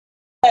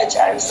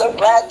much. I'm so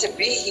glad to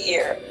be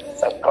here.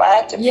 So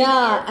glad to be here.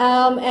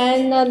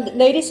 And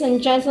ladies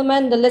and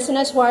gentlemen, the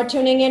listeners who are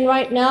tuning in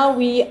right now,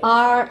 we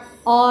are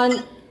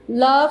on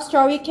Love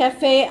Story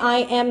Cafe. I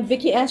am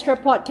Vicky Esther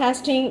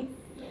podcasting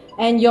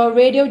and your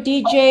radio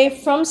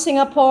DJ from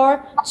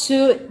Singapore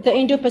to the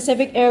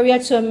Indo-Pacific area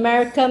to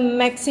America,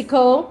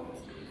 Mexico.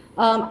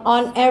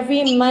 On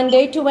every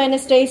Monday to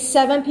Wednesday,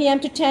 7 p.m.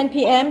 to 10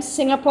 p.m.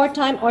 Singapore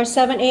time, or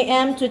 7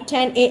 a.m. to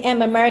 10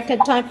 a.m. American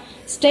time.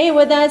 Stay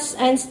with us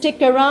and stick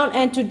around.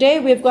 And today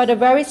we've got a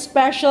very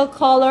special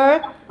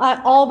caller.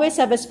 I always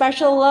have a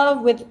special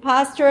love with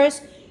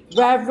pastors,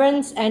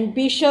 reverends, and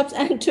bishops.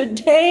 And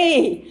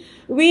today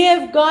we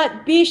have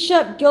got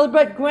Bishop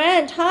Gilbert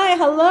Grant. Hi,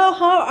 hello,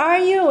 how are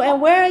you? And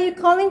where are you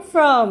calling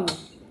from,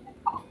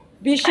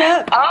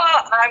 Bishop?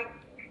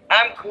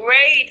 I'm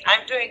great.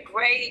 I'm doing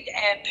great.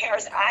 And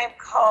Paris, I'm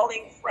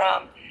calling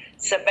from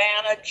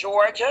Savannah,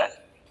 Georgia,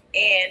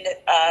 in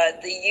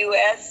the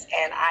U.S.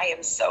 And I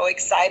am so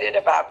excited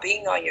about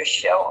being on your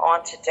show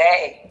on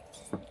today.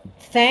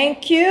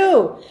 Thank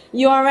you.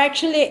 You are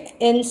actually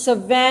in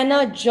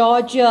Savannah,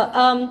 Georgia.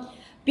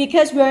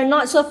 Because we're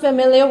not so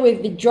familiar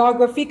with the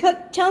geography,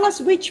 tell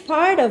us which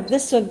part of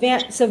this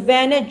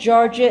Savannah,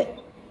 Georgia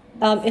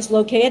is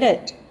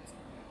located.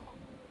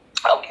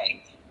 Okay.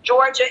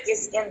 Georgia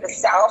is in the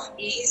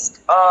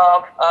southeast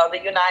of the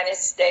United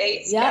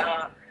States.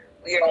 Yeah.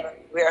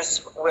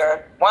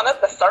 We're one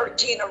of the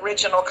 13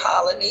 original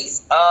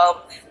colonies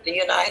of the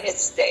United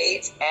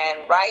States, and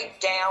right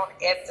down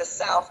at the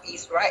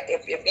southeast, right?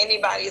 If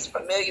anybody is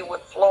familiar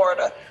with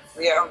Florida,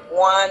 we are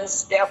one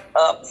step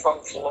up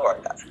from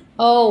Florida.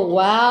 Oh,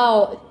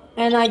 wow.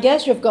 And I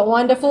guess you've got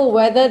wonderful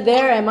weather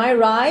there, am I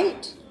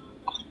right?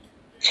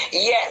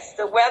 Yes,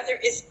 the weather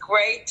is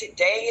great.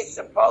 Today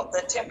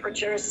the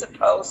temperature is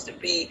supposed to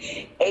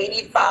be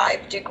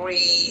 85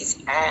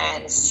 degrees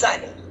and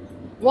sunny.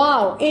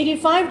 Wow,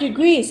 85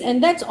 degrees,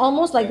 and that's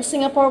almost like the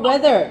Singapore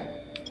weather.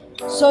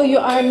 So you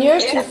are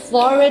near to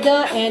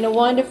Florida and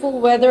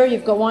wonderful weather.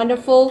 You've got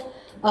wonderful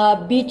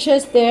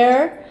beaches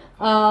there,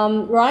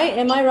 right?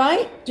 Am I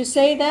right to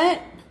say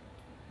that?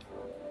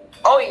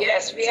 Oh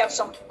yes, we have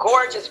some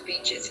gorgeous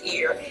beaches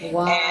here.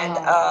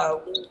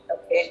 Wow.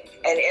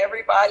 And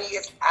everybody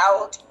is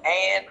out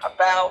and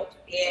about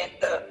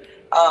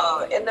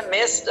in the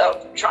midst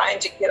of trying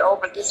to get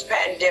over this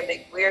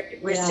pandemic.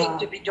 We seem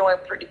to be doing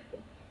pretty good.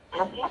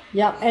 Mm-hmm.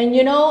 Yeah, and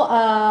you know,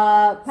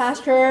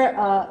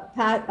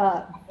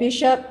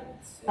 Bishop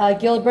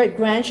Gilbert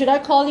Grant. Should I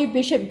call you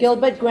Bishop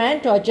Gilbert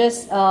Grant or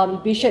just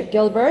Bishop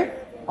Gilbert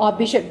or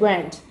Bishop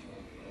Grant?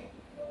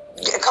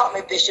 You call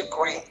me Bishop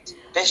Grant.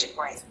 Bishop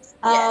Grant.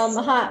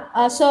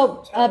 Yes.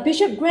 So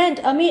Bishop Grant,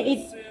 I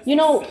mean,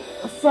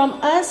 from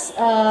us,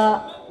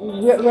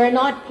 we're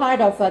not part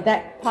of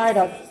that part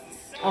of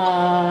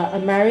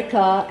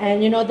America,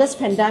 and this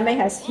pandemic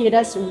has hit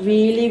us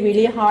really,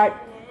 really hard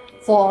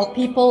for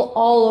people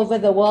all over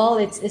the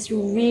world. It's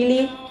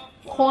really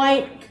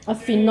quite a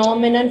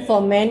phenomenon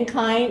for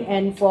mankind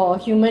and for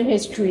human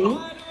history.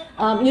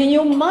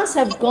 You must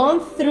have gone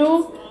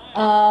through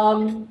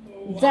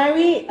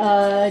very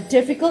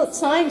difficult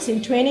times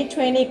in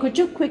 2020. Could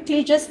you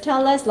quickly just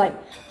tell us,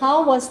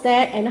 how was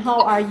that and how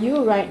are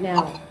you right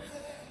now?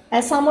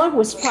 As someone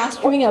who's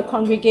pastoring a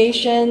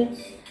congregation,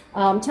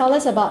 tell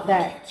us about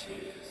that.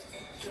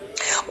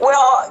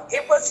 Well,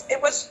 it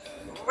was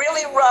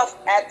really rough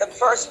at the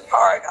first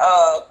part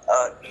of,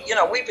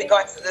 we've been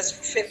going through this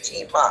for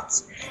 15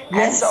 months. Yes.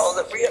 And so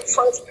the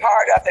first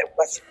part of it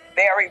was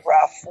very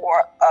rough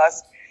for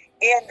us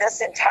in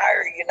this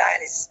entire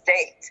United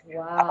States.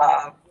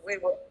 Wow.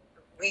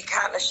 We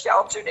kind of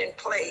sheltered in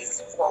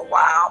place for a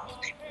while,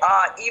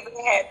 even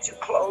had to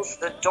close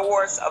the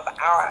doors of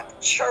our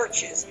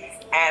churches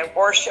and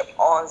worship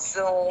on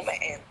Zoom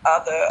and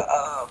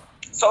other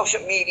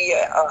social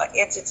media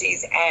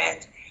entities,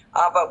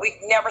 but we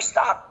never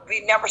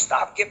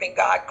stopped giving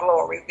God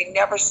glory. We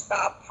never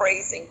stopped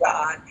praising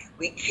God.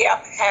 We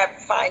kept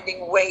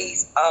finding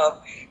ways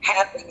of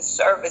having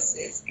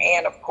services,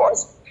 and of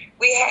course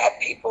we had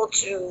people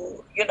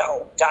to,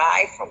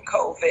 die from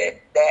COVID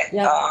that,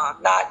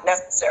 not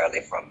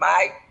necessarily from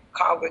my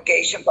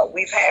congregation, but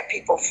we've had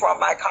people from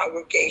my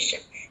congregation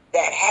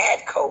that had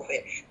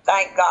COVID.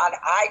 Thank God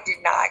I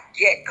did not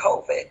get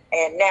COVID,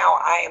 and now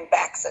I am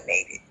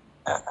vaccinated.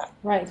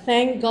 Right,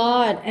 thank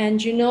God.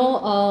 And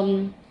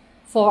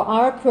for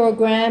our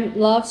program,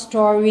 Love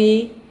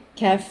Story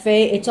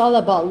Cafe, it's all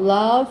about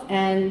love,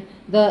 and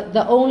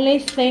the only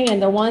thing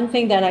and the one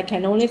thing that I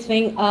can only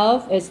think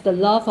of is the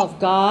love of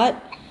God.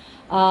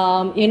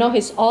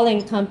 He's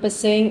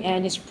all-encompassing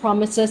and His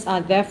promises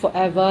are there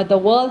forever. The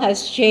world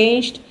has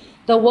changed.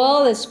 The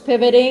world is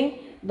pivoting.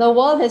 The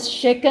world has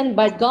shaken,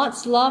 but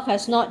God's love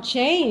has not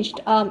changed.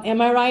 Am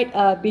I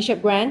right,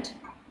 Bishop Grant?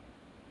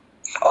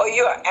 Oh,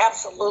 you are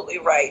absolutely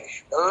right.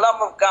 The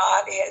love of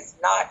God has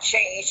not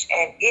changed,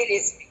 and it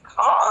is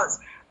because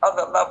of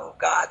the love of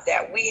God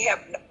that we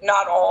have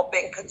not all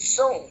been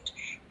consumed.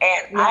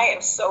 And I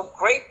am so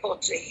grateful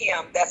to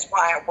him. That's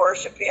why I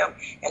worship him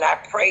and I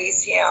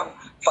praise him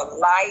for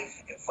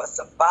life and for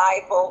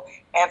survival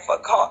and for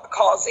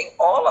causing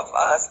all of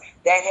us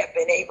that have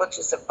been able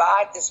to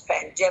survive this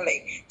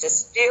pandemic to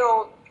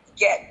still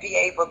be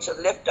able to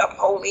lift up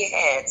holy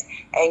hands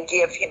and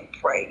give him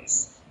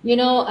praise. You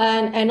know,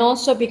 and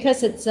also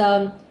because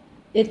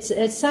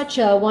it's such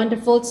a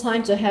wonderful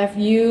time to have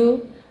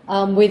you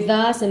with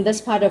us in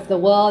this part of the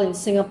world, in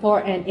Singapore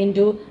and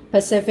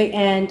Indo-Pacific,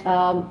 and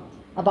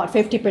about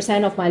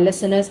 50% of my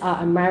listeners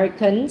are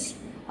Americans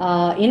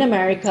in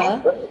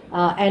America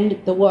and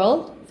the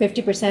world,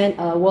 50%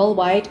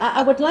 worldwide.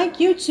 I would like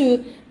you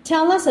to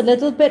tell us a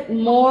little bit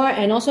more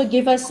and also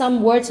give us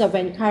some words of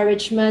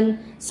encouragement,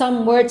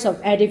 some words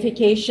of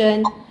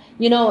edification.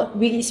 You know,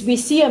 we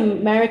see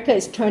America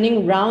is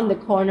turning around the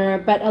corner,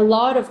 but a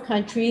lot of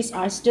countries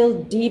are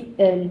still deep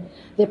in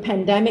the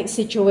pandemic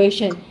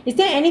situation. Is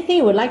there anything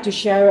you would like to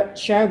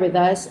share with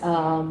us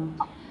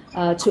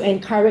to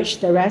encourage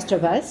the rest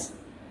of us?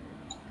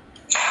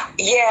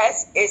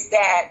 Yes, is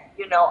that,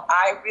 you know,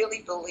 I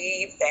really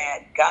believe that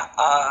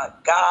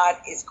God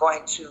is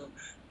going to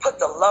put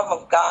the love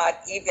of God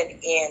even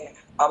in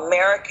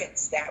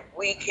Americans, that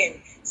we can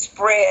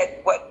spread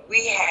what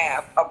we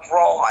have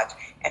abroad.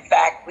 In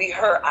fact,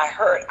 I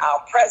heard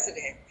our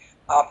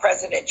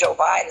President Joe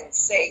Biden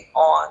say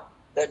on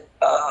the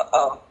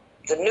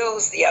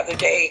news the other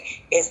day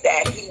is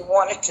that he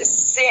wanted to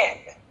send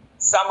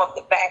some of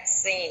the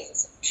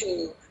vaccines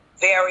to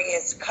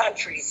various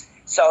countries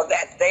so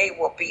that they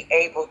will be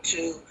able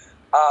to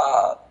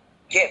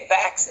get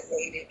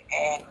vaccinated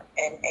and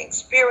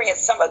experience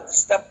some of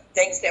the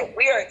things that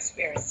we're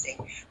experiencing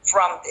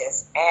from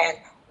this. And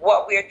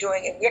what we're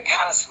doing, and we're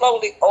kind of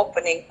slowly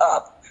opening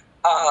up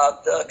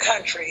the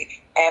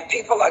country, and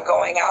people are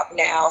going out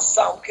now.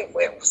 Some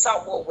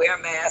will wear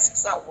masks,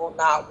 some will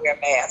not wear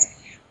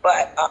masks.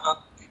 But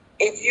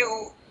if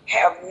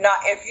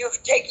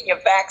you've taken your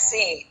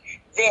vaccine,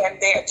 then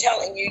they're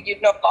telling you you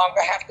no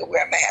longer have to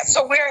wear masks.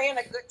 So we're in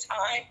a good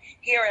time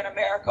here in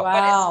America, Wow.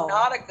 But it's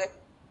not a good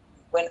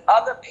when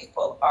other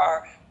people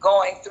are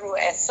going through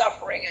and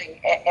suffering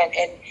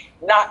and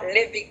not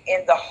living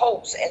in the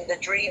hopes and the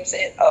dreams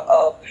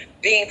of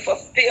being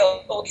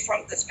fulfilled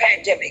from this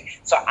pandemic.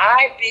 So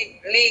I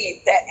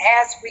believe that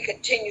as we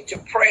continue to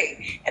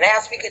pray and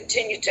as we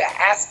continue to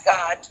ask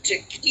God to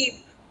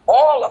keep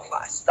all of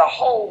us, the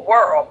whole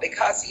world,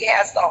 because he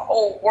has the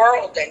whole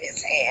world in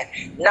his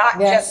hand, not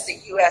just the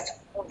U.S.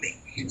 only.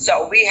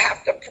 So we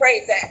have to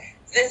pray that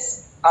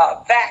this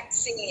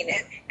vaccine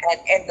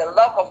and the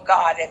love of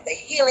God and the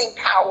healing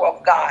power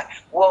of God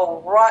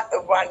will run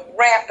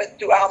rampant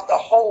throughout the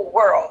whole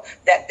world,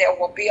 that there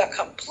will be a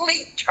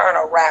complete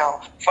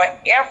turnaround for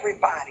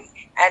everybody,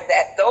 and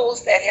that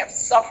those that have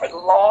suffered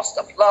loss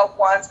of loved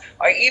ones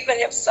or even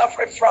have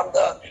suffered from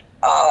the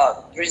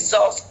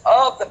results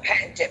of the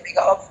pandemic,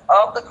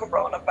 of the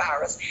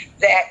coronavirus,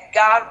 that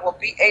God will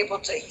be able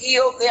to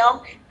heal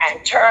them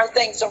and turn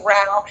things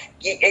around.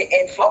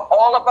 And for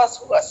all of us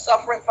who are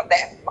suffering from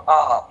that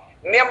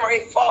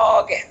memory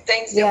fog and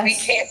things that we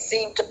can't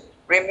seem to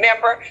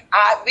remember,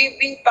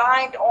 we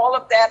bind all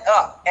of that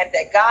up, and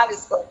that God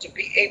is going to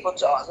be able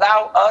to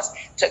allow us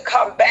to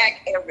come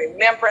back in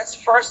remembrance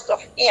first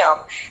of him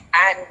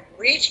and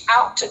reach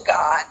out to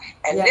God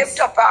and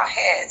lift up our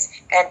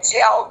hands and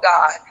tell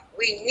God,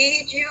 we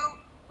need you,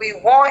 we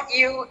want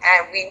you,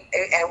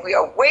 and we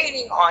are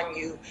waiting on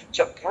you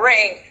to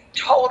bring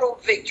total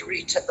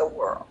victory to the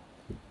world.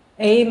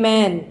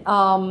 Amen.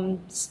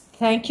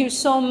 Thank you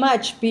so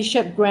much,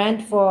 Bishop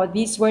Grant, for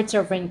these words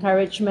of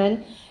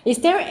encouragement. Is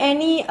there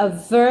any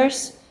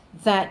verse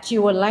that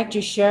you would like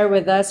to share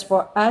with us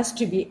for us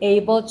to be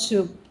able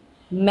to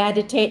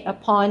meditate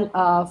upon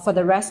for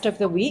the rest of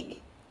the week?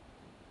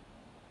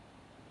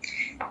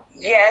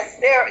 Yes,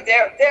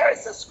 there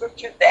is a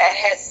scripture that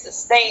has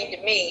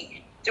sustained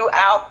me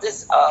throughout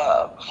this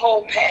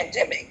whole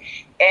pandemic,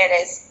 and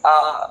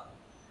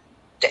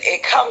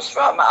it comes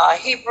from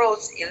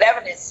Hebrews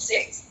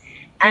 11:6,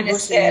 and it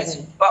says,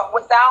 11. But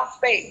without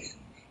faith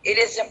it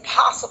is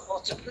impossible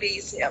to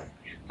please him,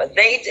 for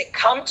they that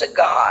come to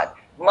God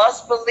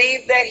must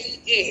believe that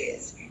he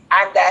is,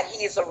 and that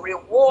he is a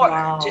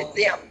rewarder to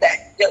them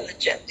that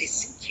diligently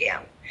seek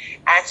him.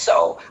 And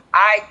so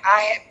I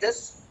have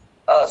this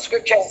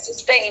scripture has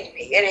sustained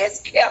me. It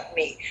has kept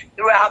me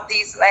throughout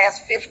these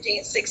last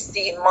 15,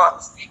 16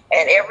 months.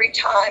 And every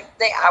time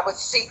I would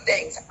see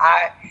things,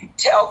 I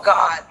tell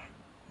God,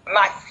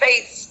 my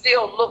faith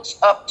still looks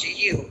up to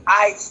you.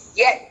 I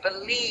yet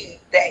believe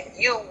that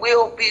you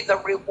will be the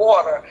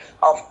rewarder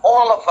of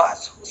all of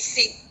us who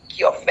seek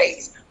your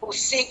face, who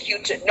seek you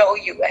to know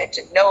you and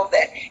to know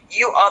that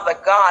you are the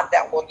God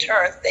that will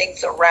turn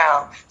things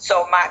around.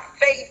 So my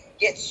faith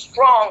gets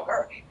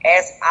stronger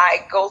as I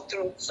go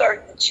through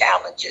certain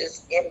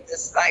challenges in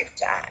this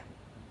lifetime.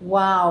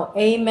 Wow.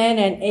 Amen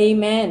and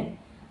amen.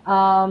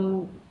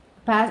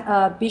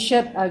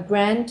 Bishop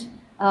Grant,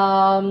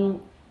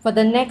 for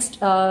the next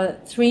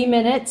 3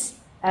 minutes,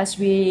 as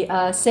we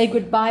say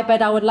goodbye.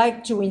 But I would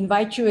like to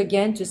invite you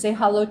again to say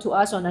hello to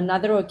us on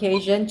another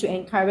occasion to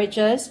encourage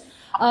us.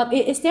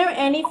 Is there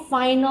any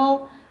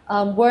final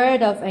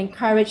word of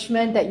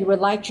encouragement that you would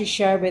like to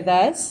share with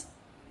us?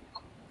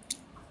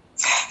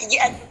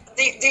 Yeah,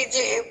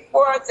 the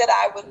word that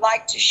I would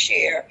like to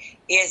share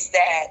is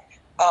that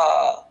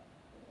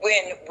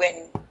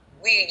when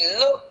we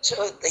look to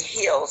the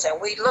hills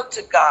and we look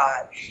to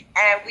God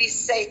and we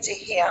say to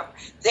him,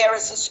 there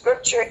is a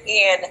scripture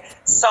in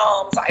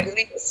Psalms, I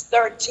believe it's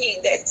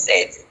 13, that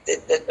says,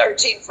 the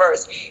 13th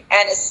verse,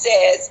 and it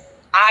says,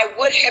 I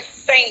would have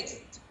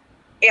fainted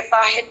if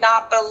I had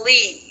not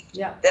believed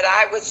that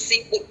I would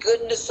see the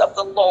goodness of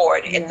the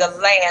Lord in the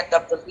land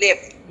of the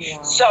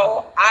living.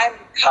 So I'm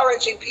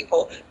encouraging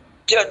people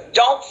to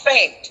don't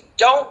faint.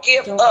 Don't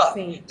give up,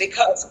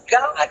 because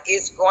God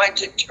is going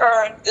to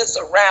turn this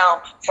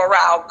around for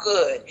our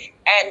good.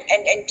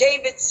 And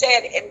David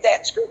said in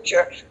that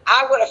scripture,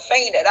 I would have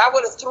fainted. I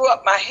would have threw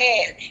up my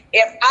hand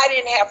if I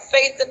didn't have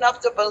faith enough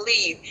to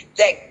believe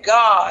that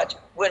God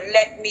would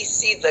let me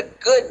see the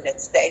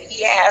goodness that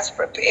he has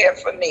prepared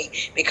for me,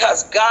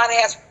 because God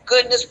has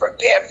goodness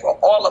prepared for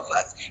all of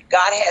us.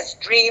 God has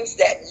dreams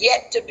that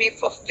yet to be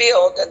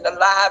fulfilled in the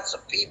lives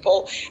of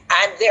people,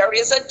 and there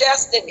is a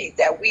destiny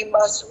that we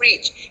must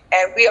reach,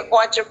 and we are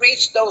going to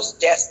reach those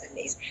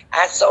destinies.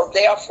 And so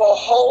therefore,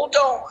 hold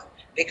on,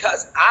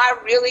 because I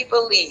really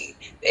believe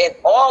in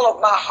all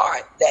of my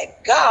heart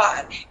that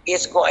God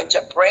is going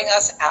to bring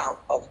us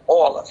out of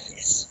all of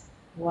this.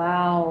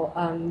 Wow,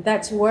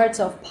 that's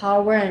words of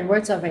power and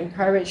words of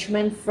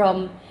encouragement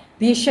from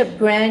Bishop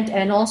Grant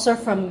and also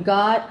from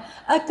God.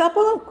 A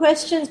couple of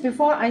questions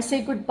before I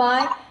say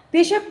goodbye.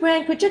 Bishop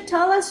Grant, could you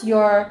tell us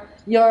your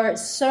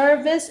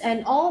service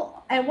and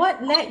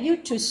what led you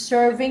to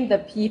serving the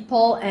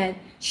people and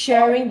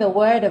sharing the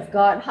word of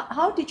God?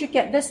 How did you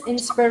get this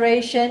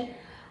inspiration,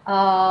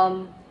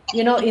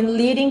 in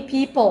leading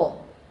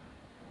people?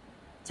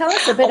 Tell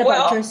us a bit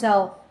about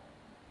yourself.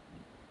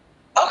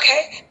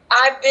 Okay,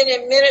 I've been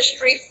in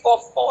ministry for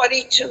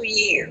 42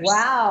 years.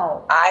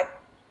 Wow.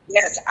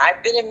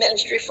 I've been in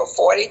ministry for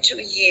 42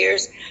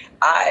 years.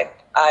 I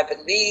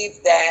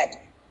believe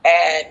that,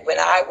 and when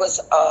I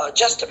was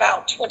just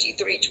about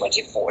 23,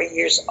 24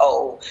 years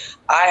old,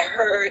 I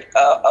heard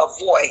a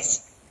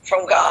voice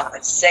from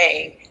God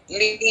saying,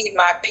 lead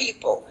my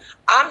people.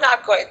 I'm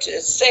not going to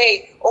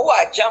say,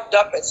 I jumped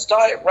up and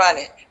started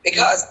running,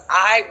 because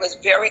I was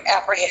very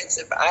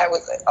apprehensive. I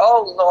was like,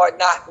 oh, Lord,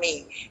 not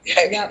me.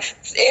 Yep.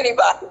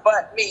 Anybody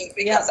but me,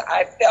 because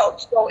I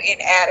felt so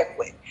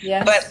inadequate.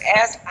 Yes. But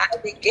as I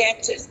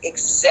began to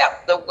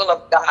accept the will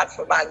of God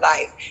for my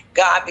life,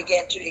 God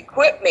began to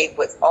equip me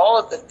with all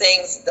of the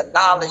things, the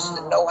knowledge,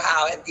 the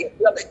know-how, and the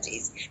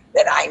abilities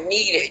that I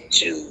needed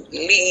to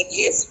lead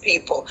his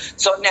people.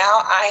 So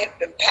now I have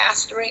been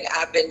pastoring.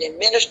 I've been in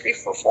ministry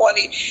for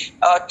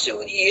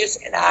 42 years,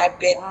 and I've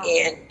been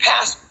in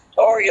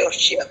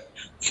pastoralship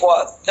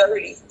for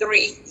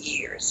 33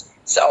 years.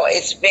 So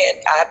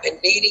I've been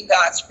leading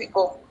God's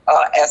people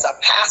as a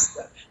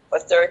pastor for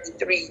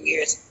 33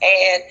 years,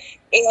 and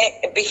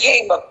it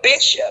became a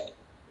bishop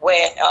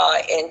when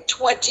in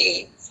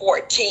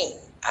 2014.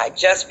 I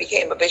just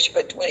became a bishop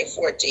in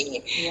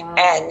 2014,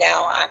 and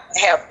now I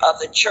have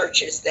other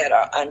churches that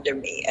are under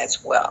me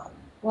as well.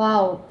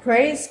 Wow,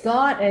 praise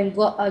God and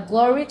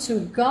glory to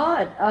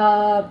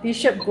God.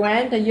 Bishop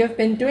Grant, you've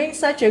been doing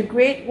such a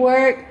great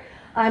work.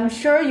 I'm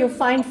sure you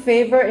find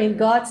favor in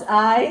God's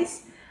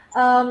eyes.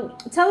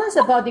 Tell us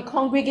about the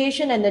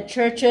congregation and the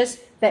churches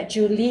that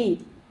you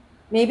lead.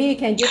 Maybe you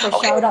can give a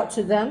shout out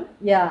to them.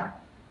 Yeah.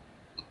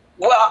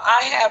 Well,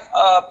 I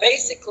have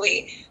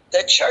basically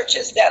the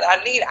churches that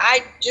I lead.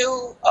 I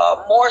do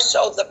more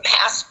so the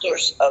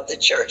pastors of the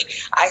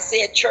church. I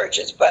said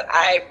churches, but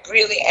I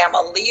really am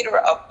a leader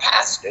of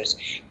pastors,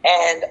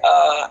 and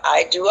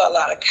I do a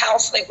lot of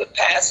counseling with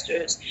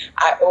pastors.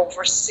 I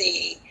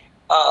oversee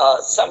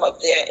some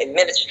of their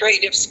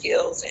administrative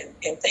skills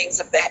and things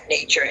of that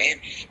nature,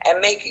 and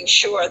making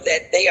sure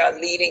that they are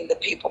leading the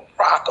people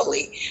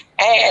properly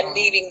and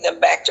leading them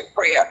back to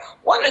prayer.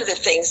 One of the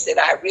things that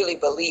I really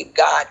believe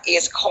God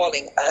is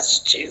calling us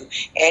to,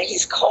 and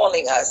he's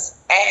calling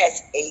us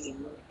as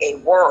a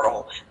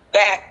world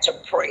back to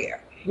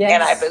prayer. Yes.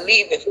 And I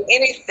believe if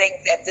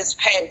anything that this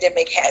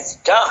pandemic has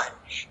done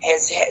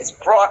has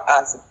brought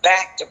us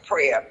back to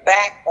prayer,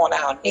 back on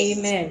our knees.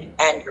 Amen.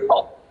 And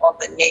on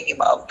the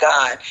name of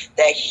God,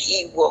 that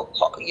he will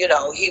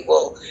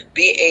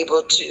be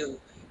able to,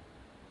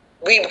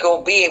 we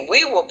will be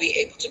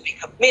able to be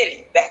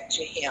committed back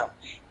to him.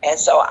 And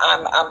so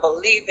I'm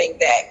believing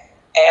that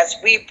as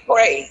we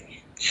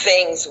pray,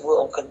 things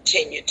will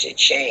continue to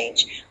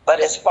change.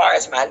 But as far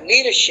as my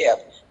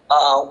leadership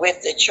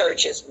with the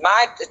churches,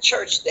 the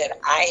church that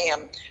I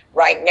am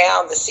right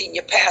now, the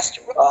senior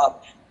pastor of,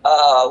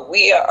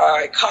 we're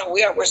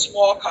a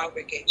small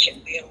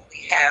congregation. We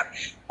only have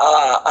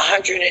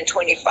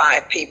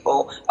 125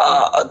 people,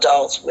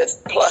 adults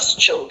with plus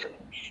children,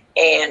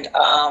 and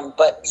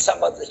but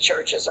some of the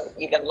churches are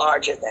even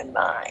larger than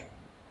mine.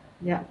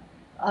 Yeah.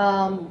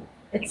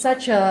 it's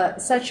such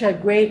a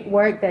great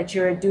work that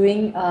you're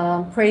doing.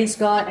 Praise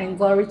God and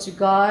glory to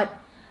God.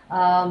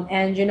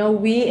 And you know,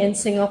 we in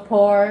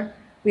Singapore,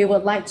 we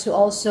would like to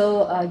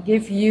also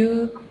give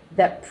you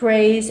that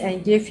praise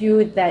and give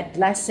you that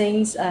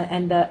blessings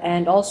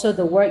and also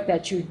the work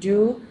that you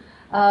do.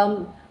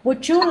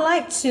 Would you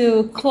like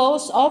to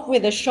close off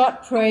with a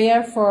short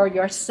prayer for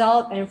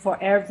yourself and for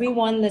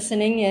everyone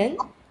listening in?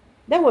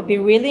 That would be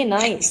really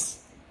nice.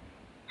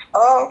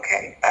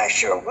 Okay, I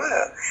sure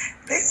will.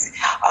 This,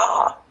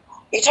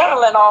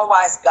 eternal and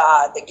all-wise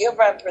God, the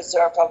giver and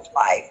preserver of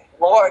life,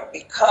 Lord,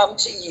 we come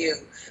to you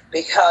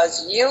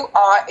because you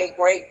are a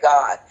great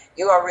God.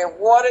 You are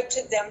rewarded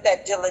to them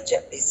that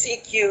diligently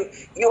seek you.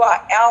 You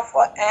are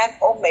Alpha and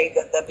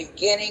Omega, the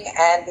beginning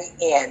and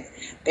the end.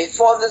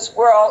 Before this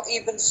world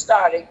even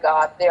started,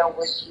 God, there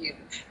was you.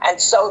 And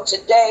so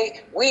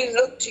today we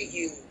look to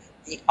you,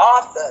 the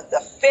author, the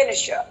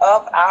finisher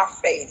of our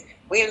faith.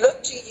 We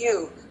look to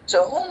you.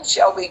 To whom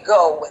shall we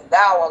go when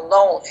thou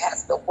alone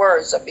hast the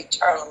words of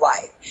eternal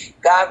life?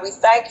 God, we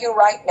thank you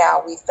right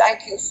now. We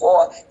thank you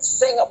for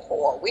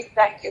Singapore. We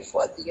thank you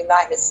for the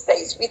United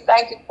States. We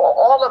thank you for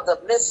all of the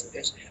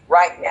listeners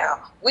right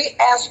now. We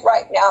ask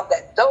right now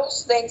that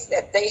those things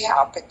that they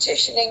are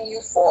petitioning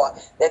you for,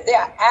 that they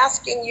are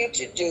asking you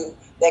to do,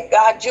 that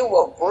God, you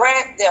will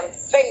grant them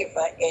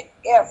favor in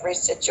every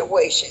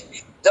situation.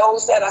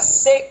 Those that are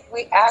sick,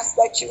 we ask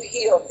that you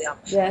heal them.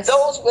 Yes.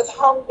 Those with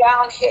hung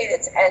down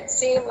heads and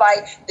seem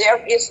like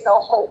there is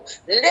no hope,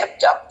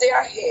 lift up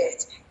their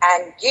heads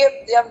and give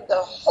them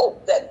the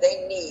hope that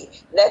they need.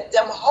 Let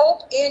them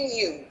hope in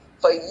you,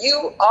 for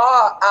you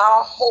are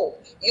our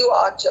hope. You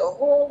are to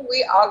whom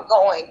we are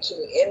going to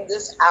in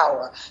this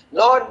hour.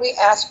 Lord, we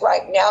ask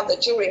right now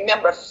that you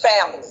remember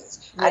families.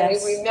 And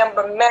Yes. you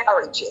remember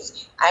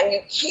marriages, and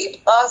you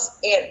keep us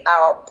in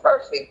our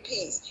perfect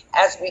peace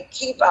as we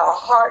keep our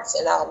hearts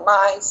and our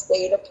minds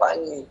stayed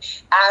upon you.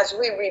 As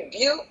we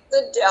rebuke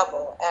the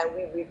devil and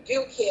we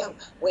rebuke him,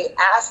 we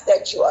ask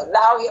that you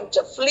allow him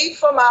to flee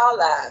from our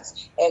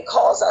lives and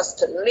cause us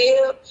to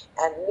live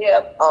and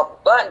live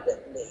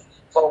abundantly.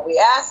 For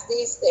we ask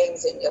these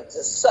things in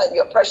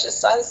your precious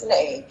Son's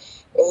name.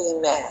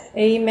 Amen.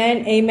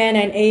 Amen, amen,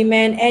 and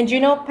amen. And you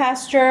know,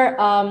 Pastor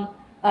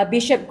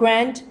Bishop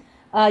Grant,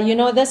 you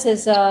know, this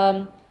is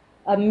a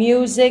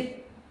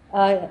music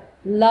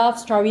Love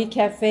Story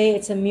Cafe.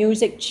 It's a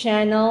music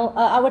channel.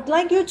 I would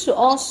like you to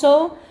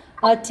also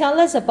tell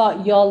us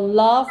about your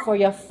love for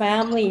your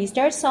family. Is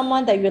there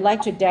someone that you'd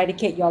like to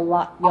dedicate your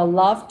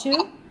love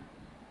to?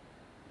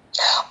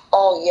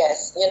 Oh,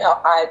 yes. You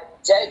know, I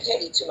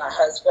dedicated to my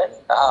husband,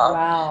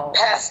 Wow.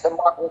 Pastor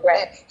Martin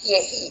Grant.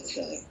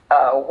 He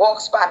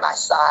walks by my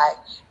side,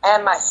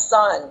 and my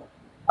son,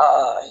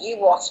 he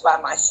walks by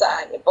my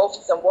side, and both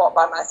of them walk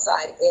by my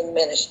side in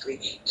ministry,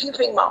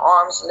 keeping my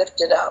arms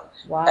lifted up.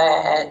 Wow.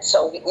 And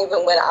so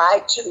even when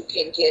I too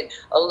can get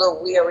a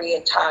little weary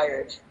and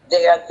tired,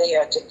 they are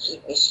there to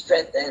keep me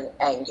strengthened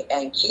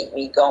and keep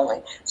me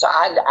going. So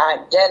I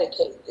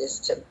dedicate this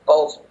to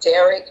both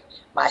Derek,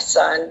 my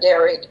son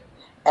Derek,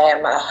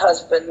 and my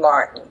husband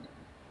Martin.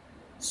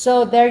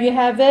 So there you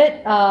have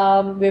it.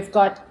 We've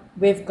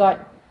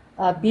got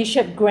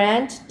Bishop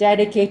Grant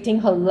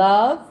dedicating her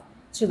love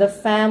to the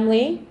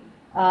family,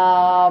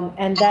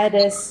 and that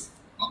is,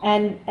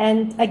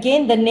 and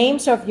again, the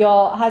names of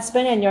your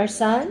husband and your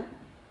son.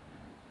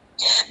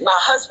 My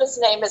husband's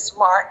name is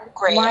Martin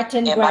Grant.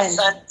 Martin and Grant.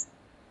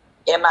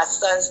 My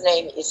son's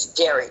name is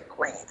Derek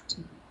Grant.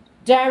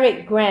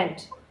 Derek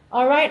Grant.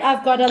 All right,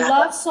 I've got a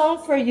love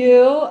song for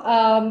you,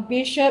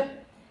 Bishop,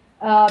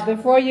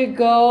 before you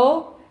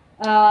go,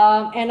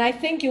 and I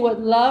think you would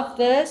love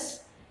this.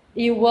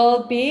 You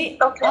will be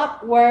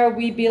up where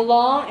we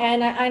belong,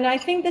 and I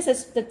think this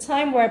is the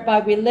time whereby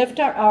we lift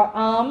up our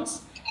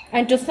arms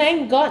and to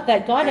thank God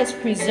that God has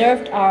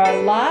preserved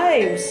our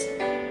lives,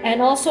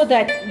 and also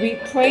that we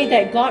pray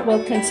that God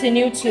will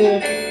continue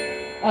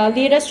to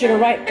lead us to the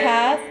right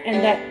path,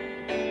 and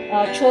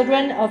that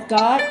children of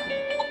God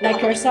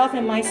like yourself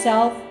and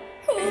myself,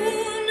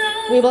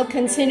 we will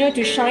continue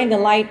to shine the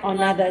light on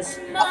others.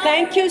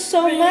 Thank you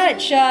so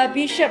much,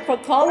 Bishop, for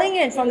calling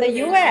in from the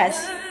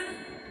U.S.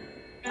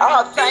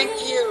 Oh, thank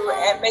you,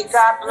 and may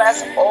God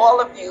bless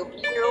all of you,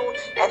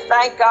 and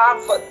thank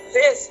God for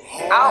this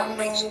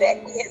outreach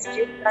that He has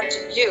given unto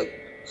you.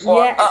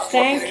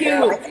 Thank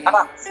you. Like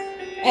us.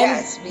 And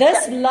Yes,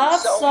 this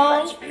love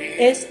song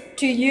is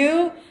to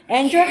you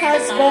and your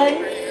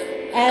husband,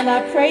 and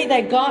I pray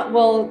that God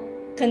will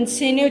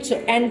continue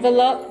to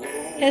envelop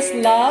His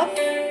love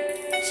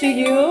to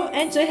you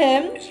and to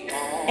him,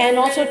 and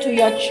also to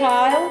your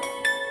child,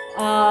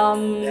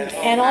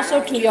 and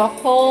also to your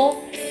whole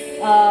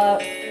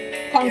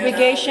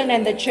congregation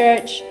and the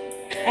church.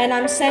 And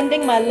I'm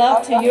sending my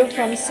love to you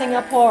from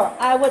Singapore.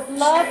 I would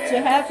love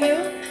to have you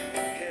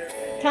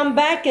come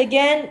back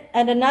again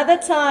at another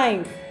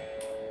time.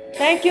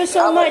 Thank you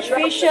so much,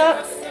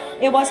 Bishop.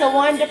 It was a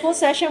wonderful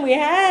session we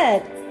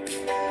had.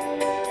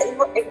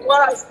 It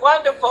was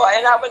wonderful,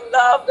 and I would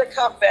love to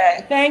come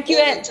back. Thank you.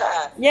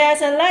 Anytime.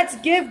 Yes, and let's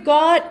give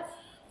God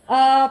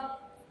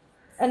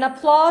a an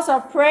applause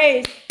of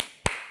praise.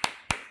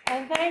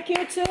 And thank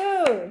you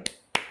too,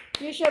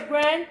 Bishop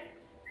Grant.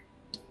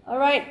 All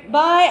right,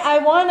 bye. I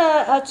want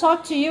to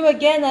talk to you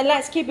again, and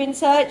let's keep in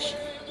touch.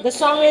 The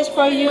song is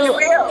for you. We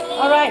will.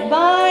 All right,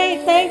 bye.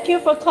 Thank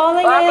you for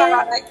calling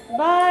Bye-bye. in.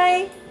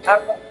 Bye.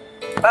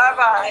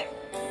 Bye-bye.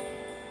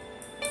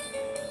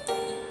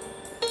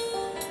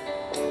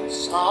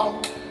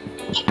 Song,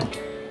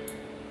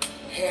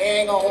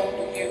 hang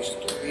on to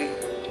used to be.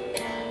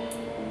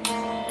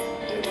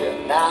 You're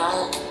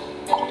now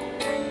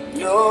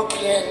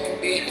looking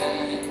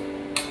behind.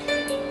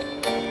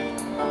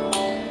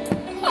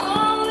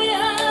 All we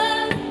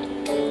have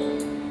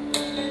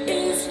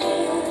is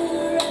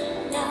here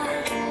and now.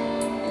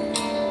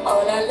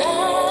 All I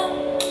love,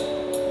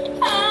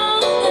 I'll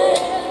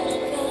never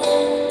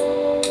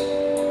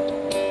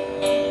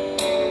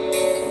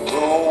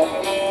Road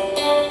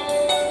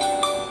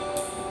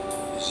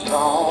is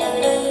long.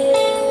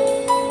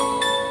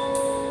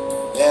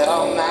 There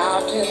are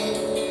mountains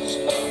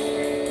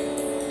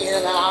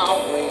in our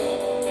way,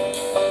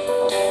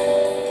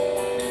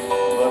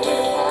 but we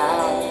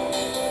climb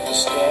the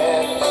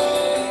steps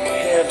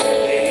every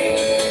day.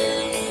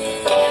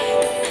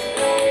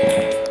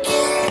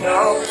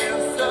 Now it's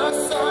just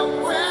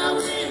somewhere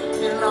we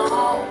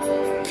belong,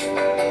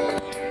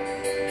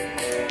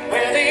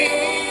 where the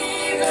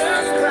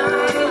eagles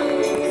cry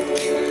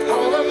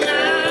on the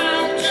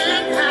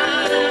mountain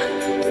high.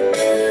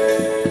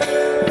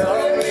 Now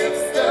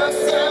it's just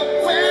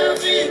somewhere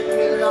we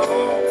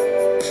belong.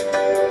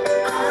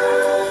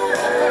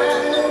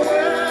 Around the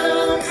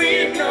world we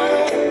know,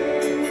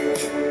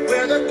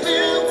 where the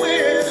clear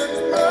winds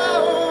blow.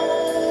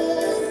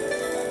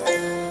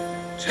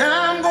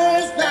 Time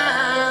goes by,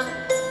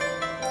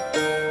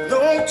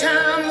 no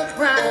time to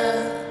cry.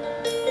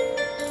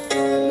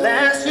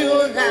 Last you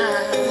and I,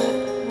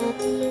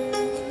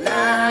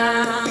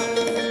 now,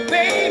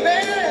 baby,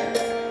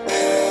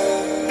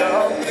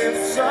 love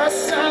gives us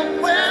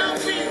somewhere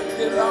we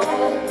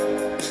belong,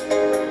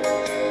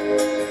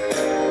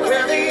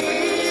 where the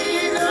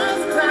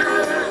eagles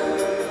cry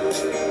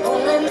on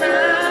the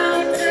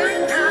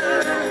mountain high.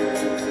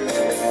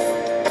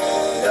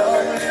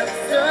 Love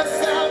gives us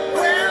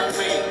somewhere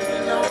we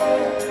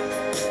belong,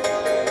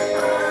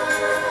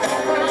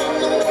 around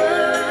the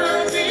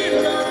world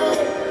below,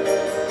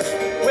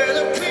 where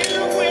the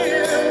clear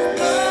winds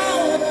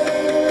blow.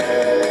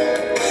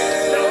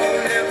 Love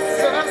lifts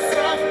us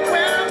up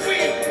where we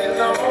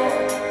belong,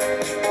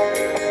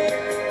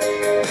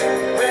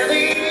 where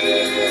the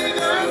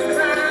eagles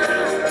fly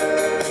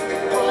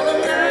on the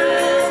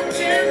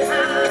mountain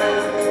high.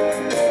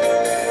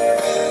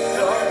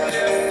 Love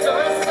lifts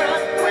us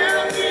up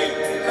where we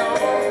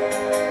belong,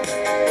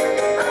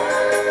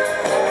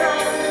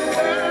 around the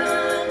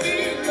world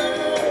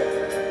below,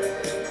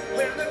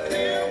 where the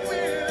clear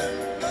winds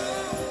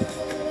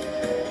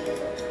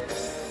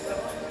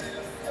blow.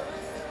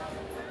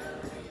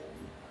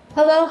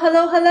 Hello,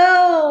 hello,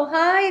 hello.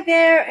 Hi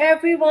there,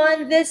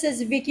 everyone. This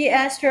is Vicky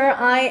Esther.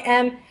 I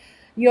am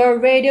your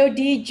radio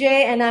DJ,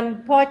 and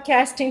I'm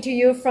podcasting to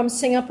you from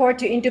Singapore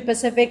to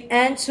Indo-Pacific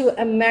and to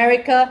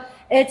America.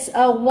 It's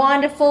a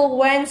wonderful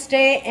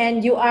Wednesday,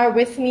 and you are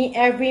with me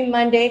every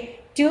Monday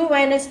to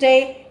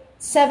Wednesday,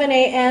 7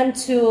 a.m.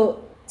 to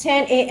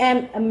 10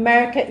 a.m.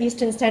 America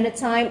Eastern Standard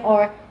Time,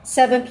 or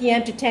 7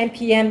 p.m. to 10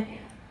 p.m.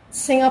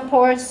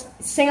 Singapore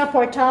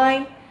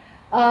time.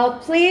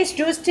 Please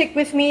do stick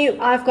with me.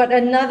 I've got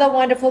another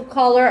wonderful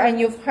caller, and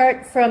you've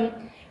heard from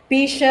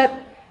Bishop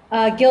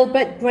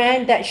Gilbert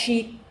Grant that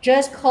she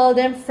just called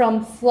in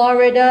from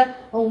Florida,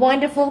 a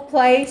wonderful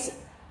place.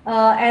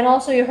 And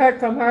also you heard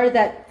from her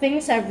that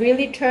things have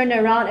really turned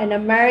around, and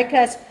America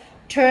has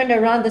turned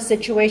around the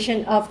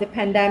situation of the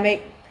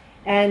pandemic.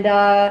 And,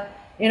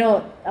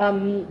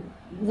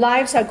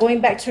 lives are going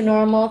back to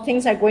normal.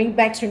 Things are going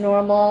back to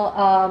normal.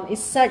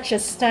 It's such a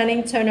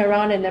stunning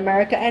turnaround in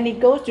America. And it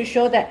goes to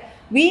show that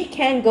we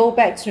can go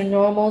back to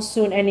normal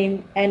soon.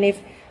 And if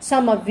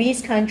some of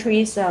these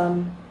countries,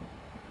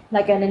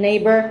 like a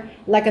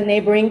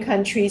neighboring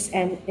countries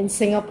and in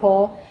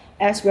Singapore,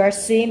 as we are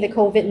seeing the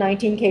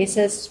COVID-19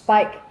 cases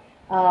spike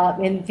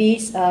in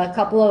these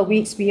couple of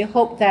weeks, we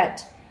hope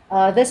that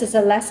this is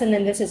a lesson,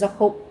 and this is a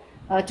hope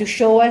to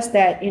show us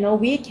that,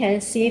 we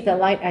can see the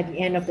light at the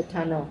end of the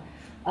tunnel.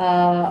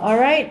 All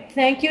right.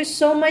 Thank you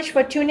so much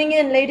for tuning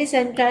in, ladies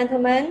and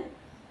gentlemen.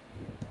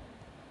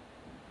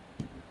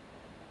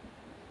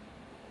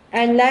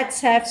 And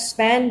let's have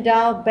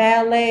Spandau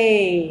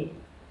Ballet.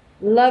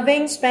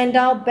 Loving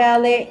Spandau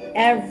Ballet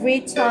every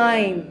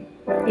time,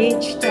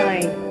 each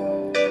time.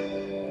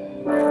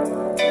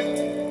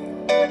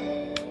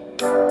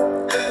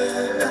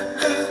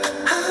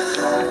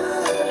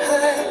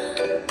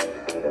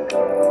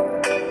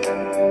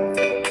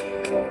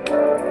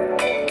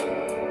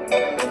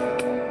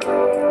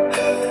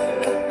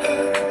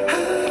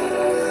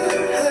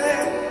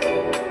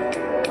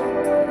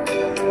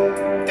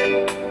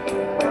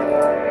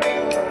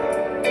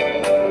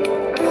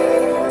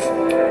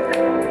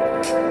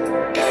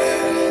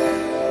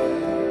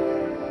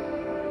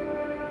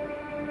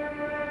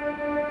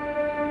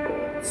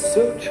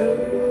 So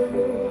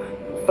true,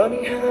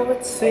 funny how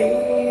it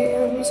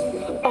seems,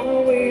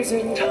 always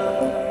in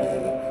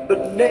time,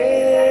 but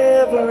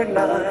never in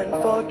line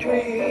for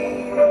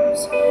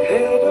dreams.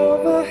 Head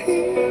over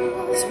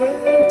heels,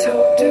 went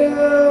toe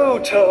to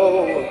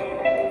toe.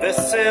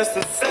 This is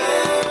the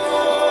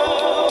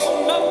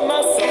sound of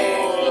my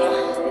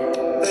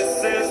soul.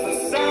 This is the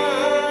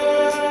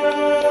sound.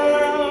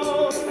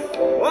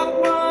 I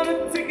wanna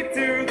take it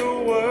to the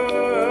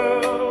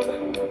world,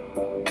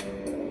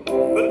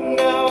 but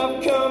now I've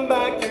come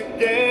back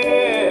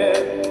again.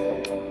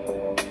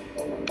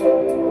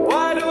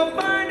 Why do I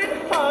find it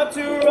hard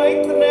to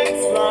write the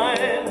next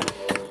line?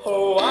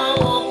 Oh, I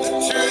want the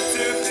truth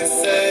to be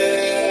said.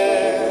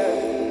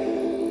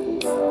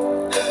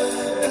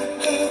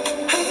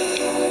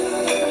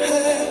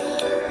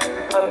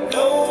 I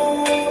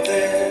know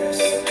this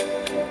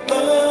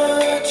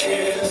much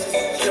is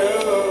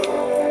true.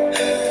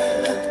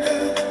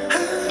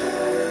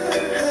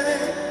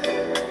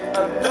 I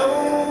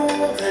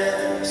know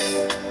this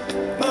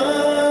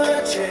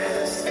much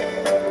is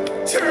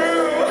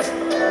true.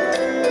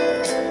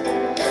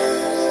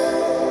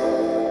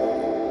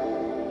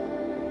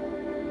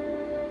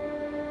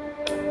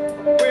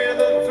 With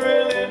a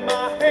thrill in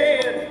my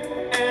head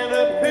and a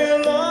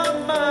pill on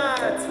my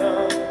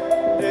tongue,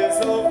 is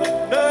all the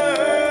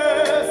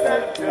nerves that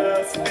have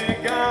just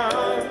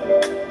begun.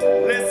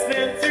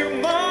 Listening to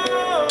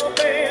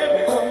Marvin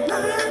all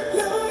night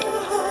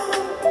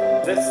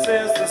long. This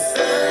is the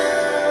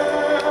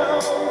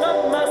sound of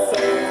my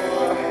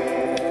soul.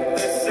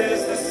 This is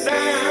the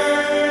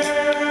sound,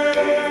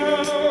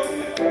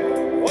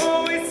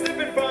 always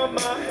slipping from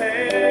my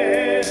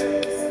hands.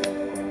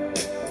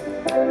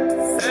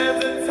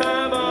 Stands a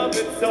time of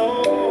its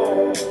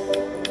own.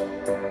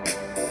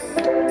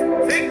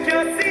 Take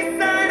your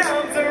seaside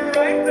arms and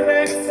write the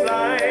next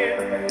line.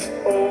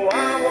 Oh, I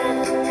want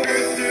the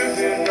truth to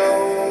be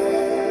known.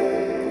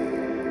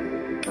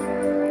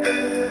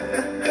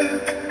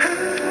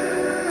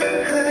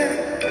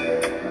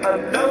 I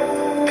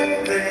know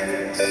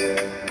this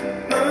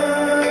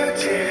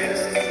much is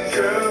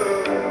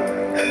true.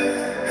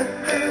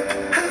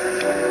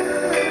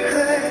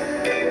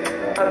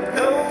 I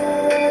know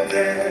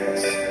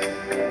this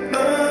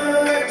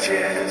much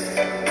is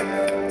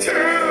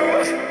true.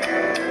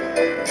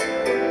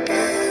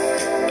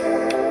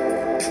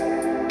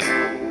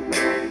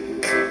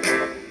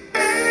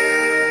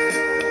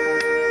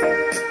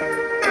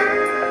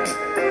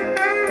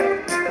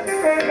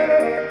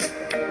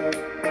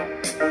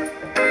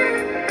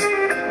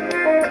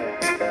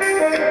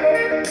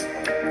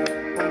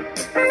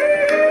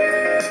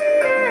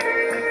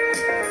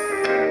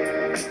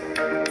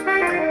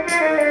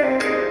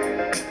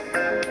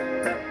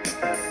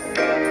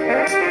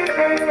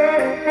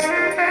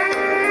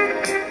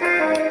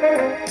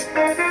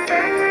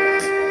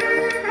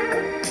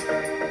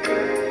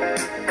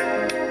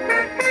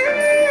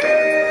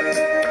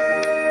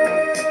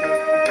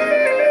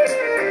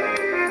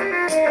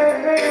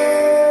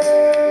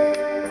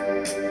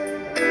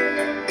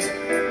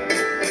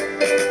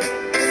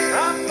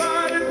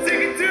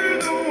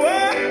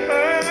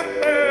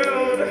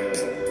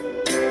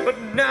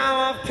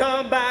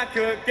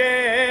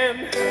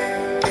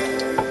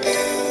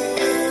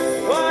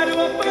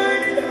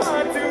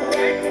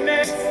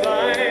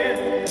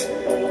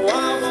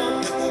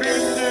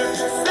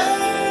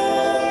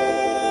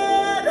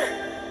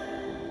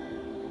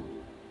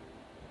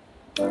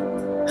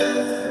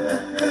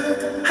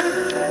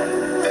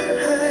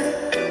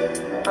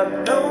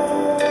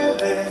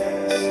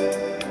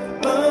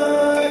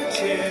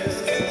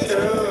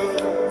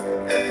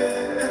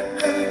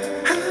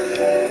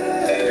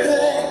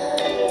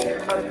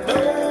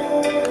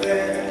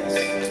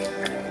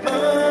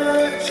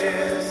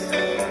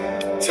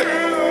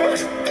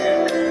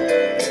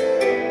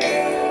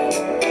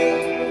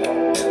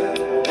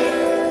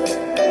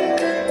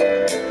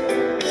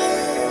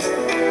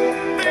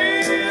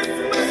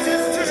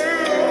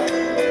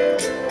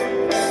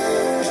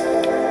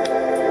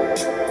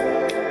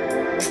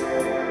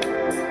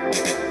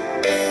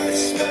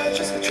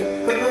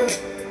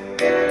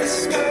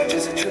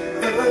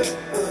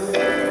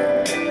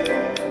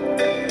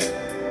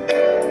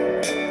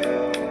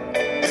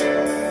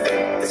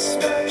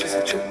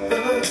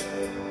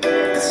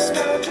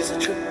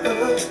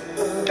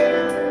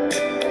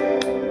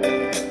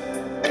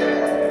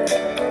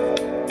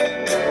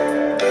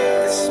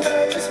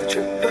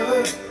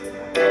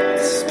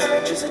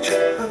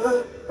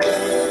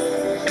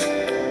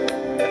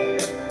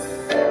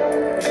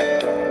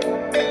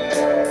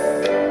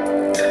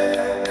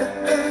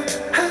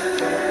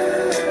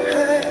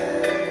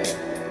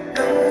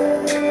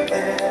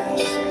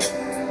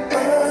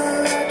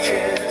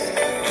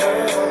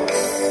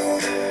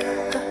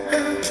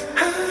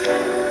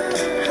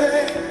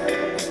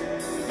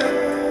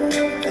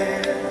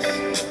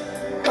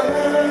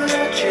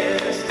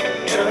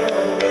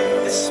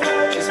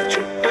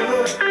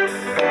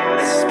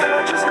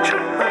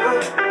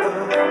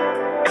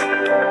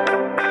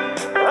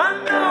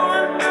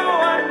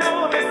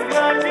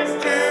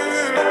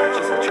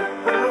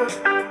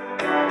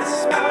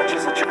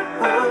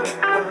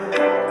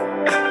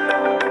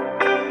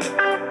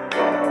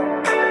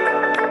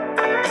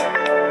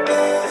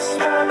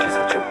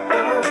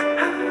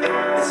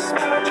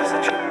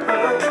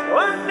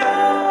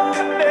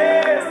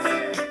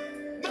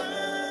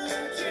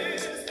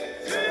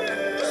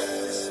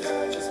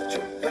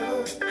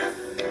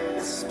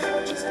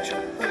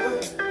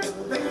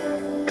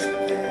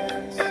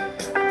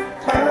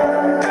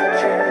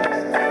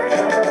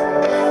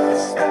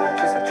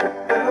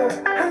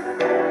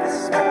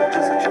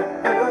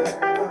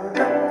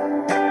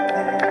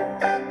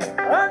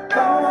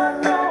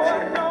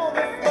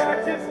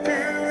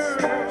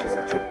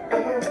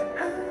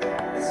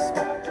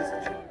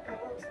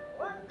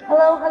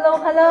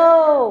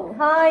 Hello,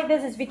 hi,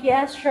 this is Vicky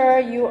Esther.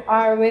 You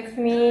are with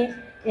me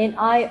in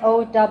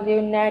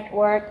IOW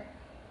Network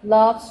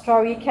Love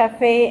Story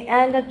Cafe,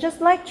 and I'd just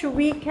like to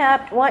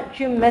recap what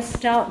you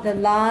missed out the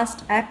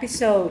last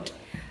episode.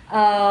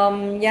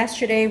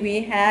 Yesterday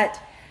we had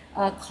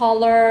a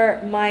caller,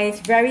 my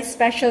very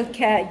special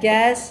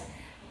guest,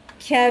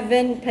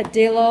 Kevin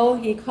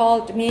Padillo. He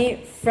called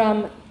me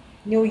from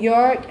New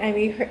York, and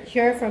we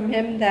hear from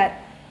him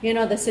that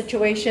the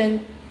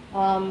situation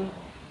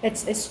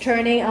it's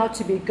turning out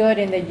to be good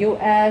in the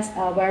U.S.,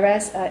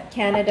 whereas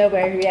Canada,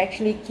 where he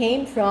actually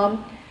came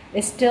from,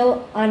 is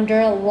still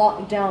under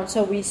lockdown.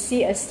 So we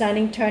see a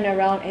stunning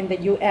turnaround in the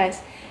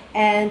U.S.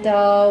 And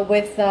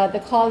with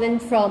the call-in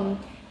from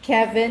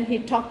Kevin, he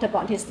talked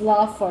about his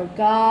love for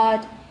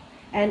God,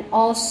 and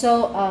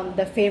also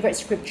the favorite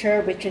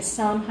scripture, which is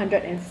Psalm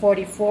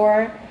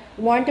 144.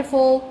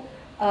 Wonderful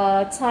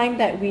time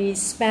that we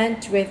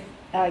spent with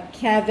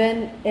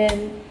Kevin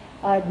in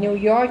New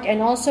York.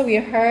 And also we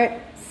heard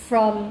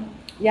from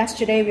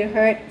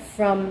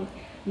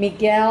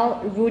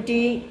Miguel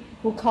Rudy,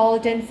 who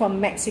called in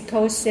from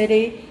Mexico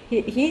City.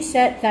 He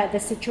said that the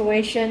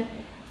situation,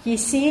 he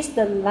sees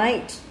the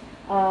light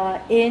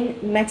in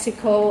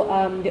Mexico.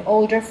 The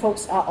older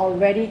folks are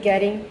already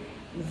getting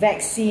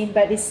vaccine,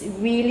 but it's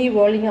really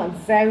rolling out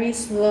very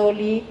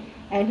slowly,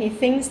 and he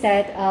thinks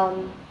that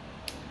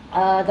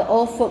the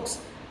old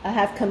folks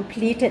have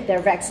completed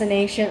their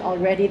vaccination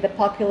already. The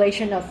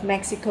population of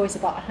Mexico is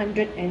about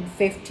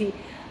 150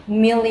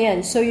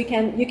 million. So you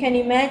can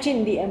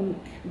imagine the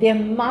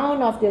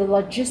amount of the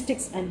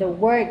logistics and the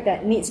work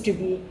that needs to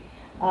be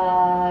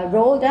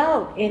rolled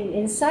out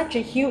in such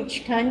a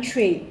huge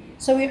country.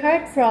 So we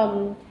heard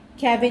from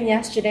Kevin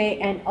yesterday,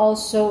 and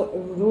also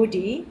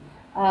Rudy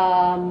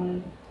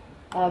from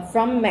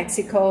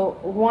Mexico.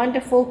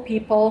 Wonderful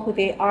people who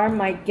they are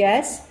my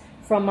guests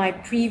from my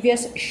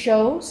previous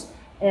shows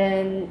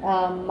in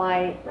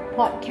my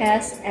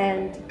podcast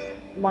and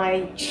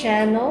my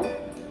channel,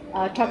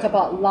 Talk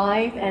About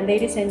Life. And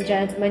ladies and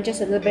gentlemen, just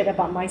a little bit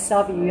about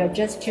myself. If you are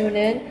just tuned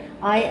in,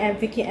 I am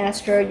Vicky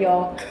Esther,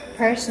 your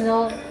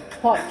personal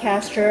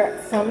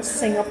podcaster from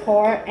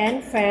Singapore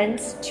and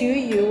friends to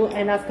you.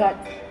 And I've got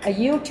a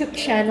YouTube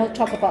channel,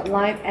 Talk About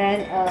Life,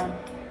 and a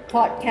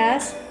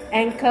podcast,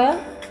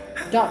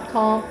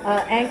 anchor.com,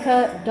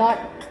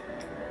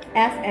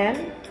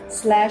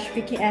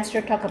 anchor.fm/Vicky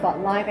Esther Talk About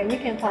Life, and you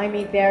can find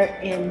me there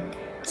in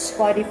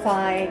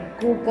Spotify,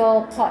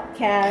 Google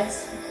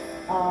Podcasts,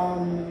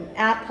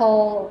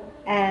 Apple,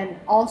 and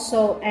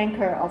also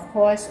Anchor, of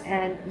course.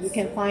 And you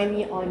can find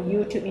me on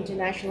YouTube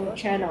International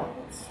Channel.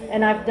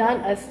 And I've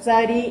done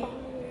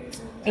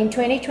in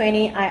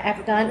 2020, I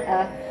have done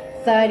a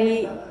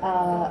 30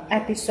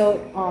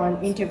 episode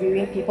on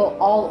interviewing people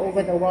all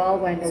over the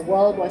world when the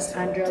world was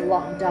under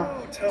lockdown.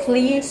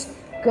 Please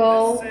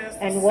go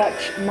and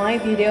watch my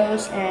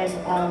videos,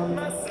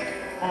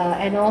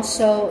 and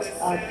also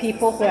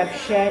people who have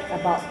shared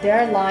about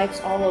their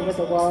lives all over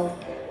the world,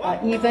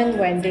 even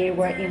when they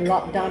were in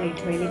lockdown in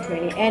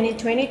 2020. And in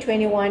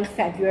 2021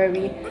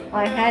 February,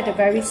 I had a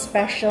very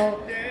special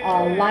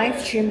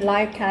live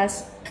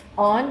cast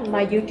on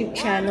my YouTube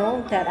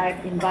channel that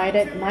I've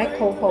invited my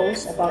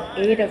co-hosts, about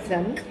 8 of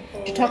them,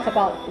 to talk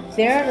about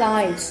their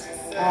lives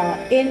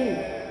in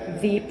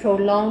the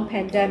prolonged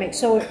pandemic.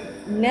 So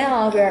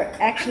now we're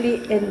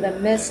actually in the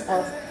midst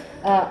of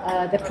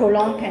the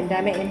prolonged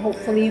pandemic, and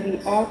hopefully we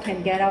all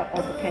can get out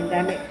of the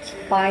pandemic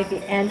by the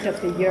end of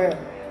the year.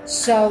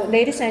 So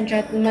ladies and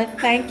gentlemen,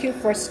 thank you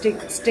for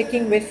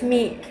sticking with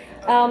me.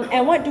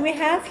 And what do we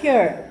have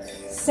here?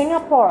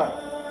 Singapore.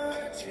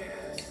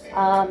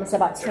 It's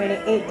about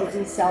 28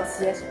 degrees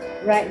Celsius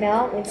right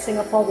now in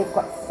Singapore. We've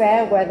got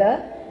fair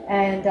weather,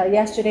 and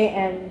yesterday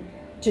and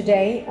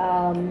today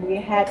we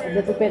had a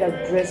little bit of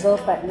drizzle,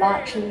 but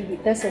largely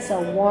this is a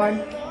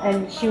warm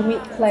and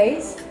humid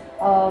place.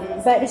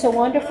 But it's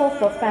wonderful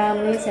for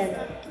families, and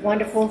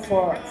wonderful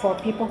for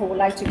people who would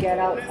like to get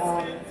out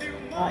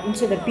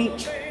into the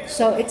beach.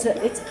 So it's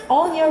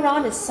all year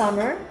round is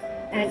summer,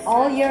 and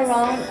all year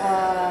round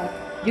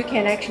you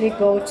can actually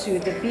go to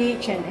the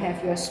beach and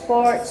have your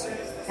sports.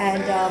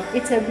 And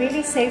it's a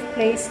really safe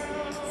place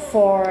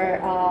for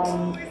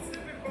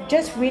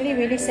just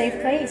really safe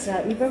place,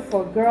 even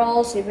for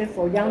girls, even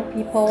for young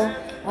people.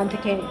 They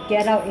can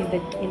get out in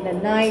the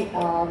night.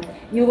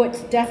 You would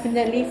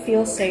definitely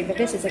feel safe. But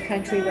this is a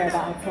country where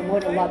I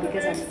promote a lot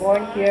because I'm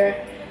born here.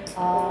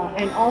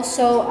 And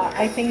also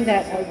I think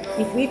that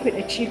if we could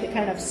achieve the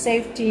kind of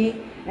safety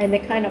and the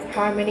kind of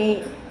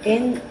harmony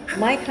in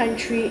my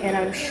country, and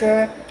I'm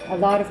sure a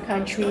lot of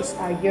countries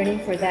are yearning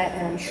for that,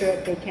 and I'm sure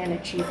they can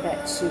achieve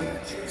that soon.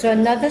 So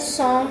another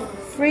song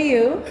for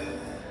you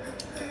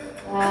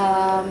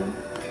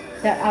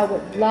that I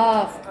would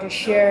love to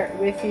share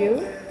with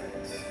you.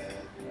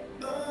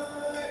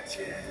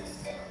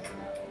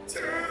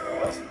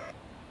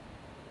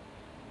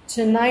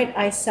 Tonight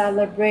I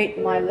celebrate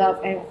my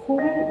love. And who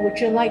would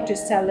you like to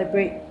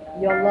celebrate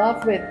your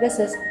love with? This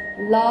is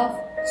Love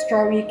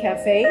Story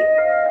Cafe,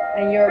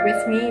 and you're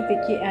with me,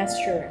 Vicky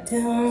Esther.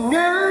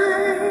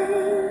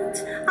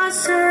 Tonight I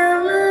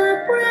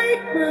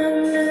celebrate my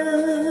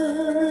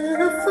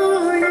love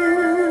for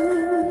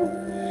you.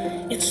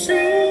 It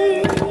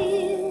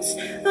seems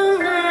a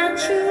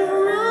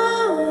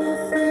natural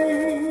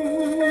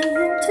thing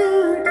to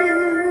do.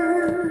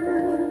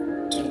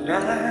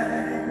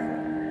 Tonight,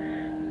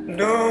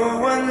 no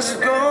one's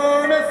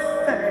gonna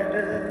find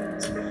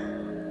us.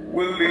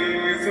 We'll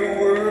leave the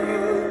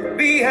world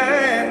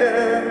behind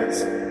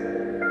us.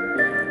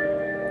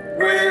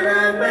 When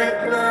I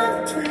make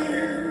love to you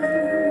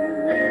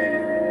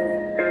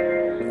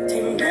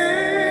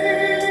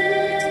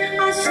tonight,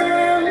 I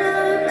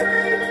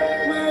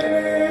celebrate my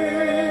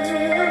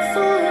love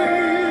for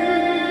you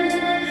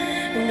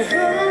and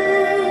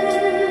hope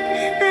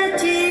that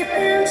deep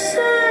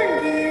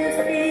inside you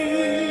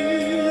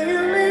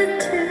feel it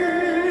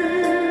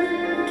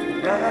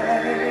too.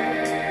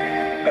 Tonight,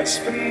 our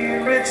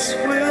spirits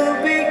will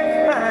be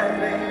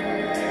climbing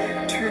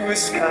to a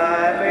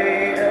sky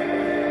made up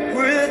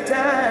with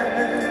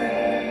diamonds.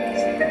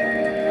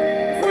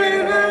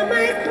 When I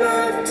make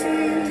love to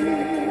you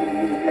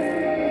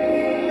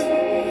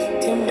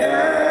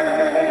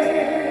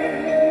tonight,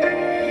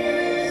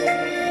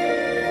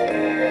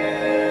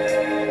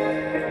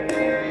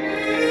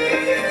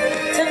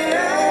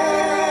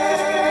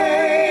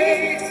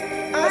 tonight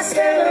I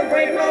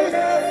celebrate my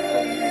love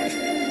for you,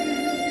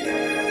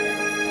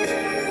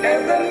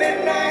 and the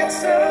midnight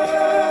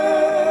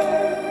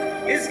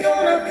sun is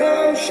gonna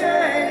come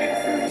shining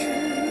through.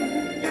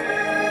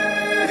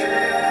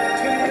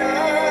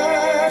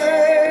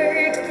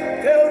 Tonight,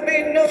 there'll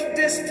be no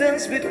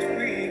distance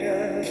between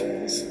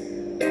us.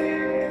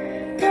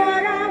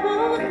 What I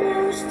want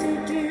most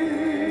to do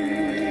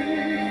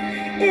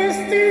is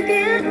to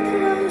get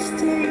close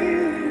to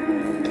you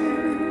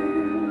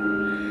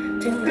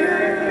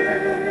tonight.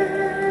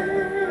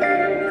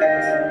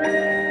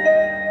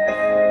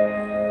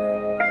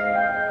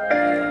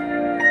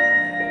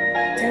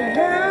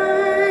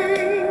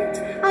 Tonight,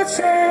 I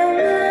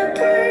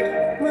celebrate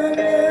my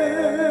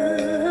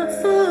love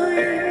for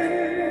you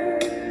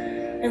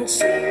and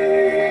sing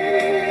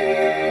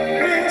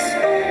this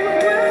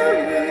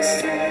overwhelming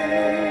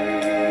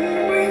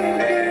song with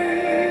you.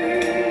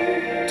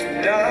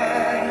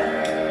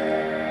 Tonight,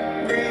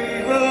 we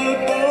will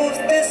both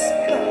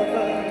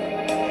discover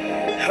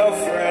how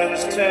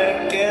friends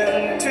turn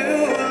into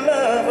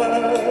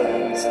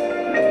lovers.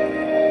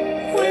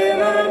 When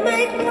I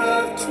make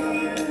love to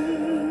you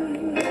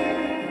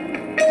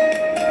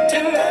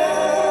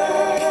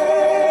tonight,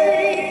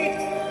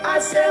 I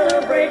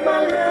celebrate my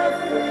love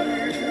for you,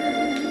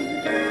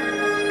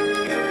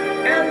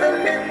 and the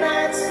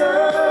midnight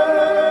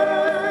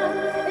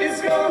sun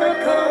is gonna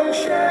come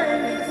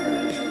shining through.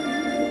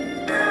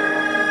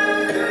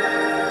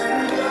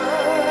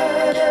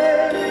 Tonight,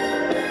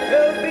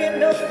 there'll be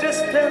no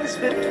distance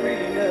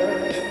between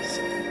us.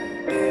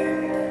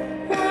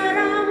 What I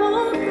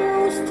want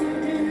most to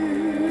do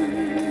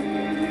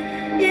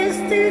is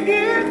to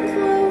get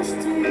close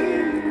to you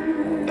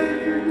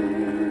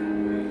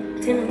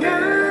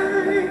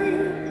tonight.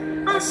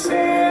 I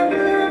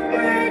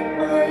celebrate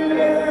my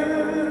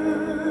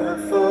love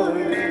for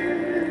you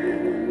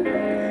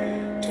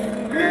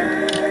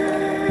tonight.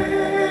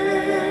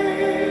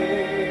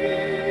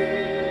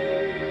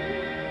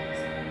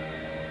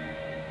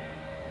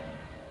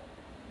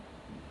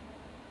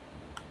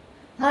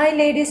 Hi,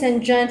 ladies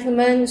and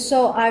gentlemen.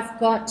 So I've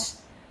got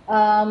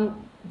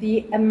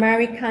the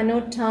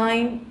Americano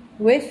time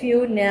with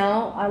you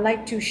now. I'd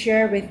like to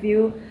share with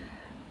you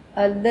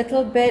a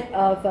little bit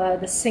of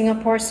the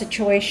Singapore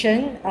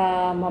situation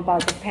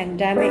about the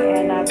pandemic,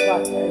 and I've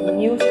got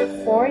news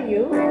for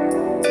you.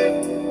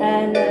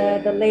 And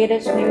the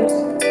latest news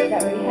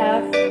that we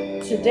have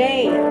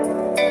today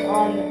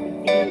on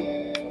the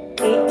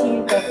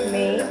 18th of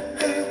May,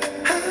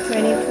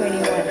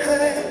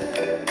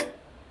 2021.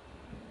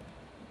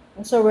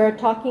 And so we're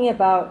talking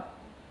about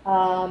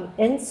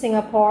in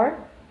Singapore,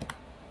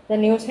 the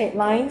news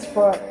headlines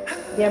for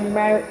the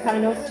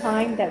Americano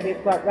time that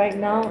we've got right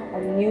now, a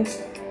news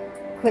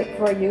clip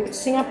for you.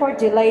 Singapore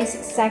delays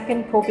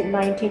second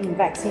COVID-19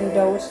 vaccine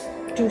dose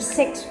to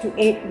 6 to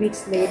 8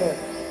 weeks later.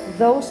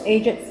 Those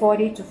aged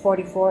 40 to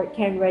 44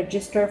 can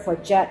register for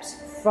jabs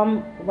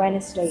from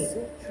Wednesday.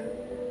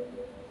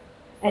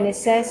 And it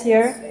says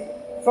here,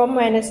 from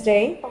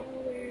Wednesday,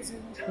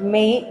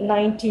 May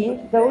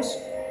 19th, those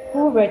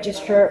who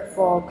register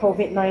for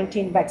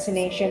COVID-19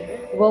 vaccination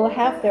will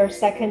have their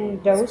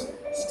second dose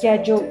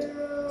scheduled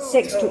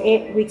 6 to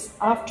 8 weeks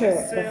after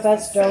the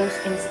first dose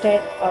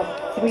instead of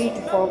 3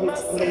 to 4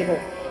 weeks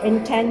later.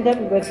 In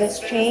tandem with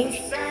this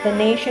change, the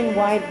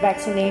nationwide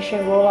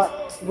vaccination rollout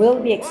will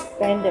be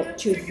expanded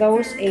to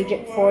those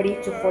aged 40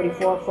 to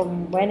 44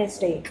 from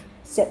Wednesday,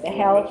 said the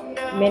Health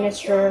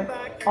Minister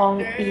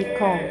Ong Ee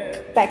Kong.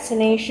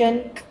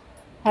 Vaccination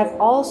have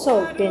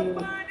also been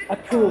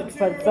approved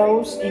for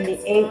those in the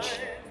age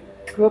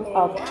group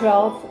of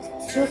 12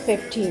 to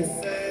 15,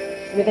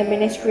 with the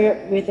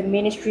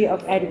Ministry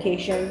of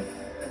Education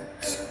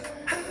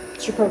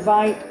to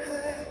provide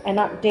an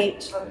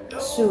update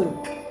soon.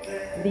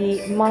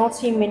 The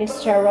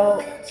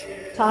multi-ministerial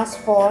task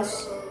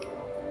force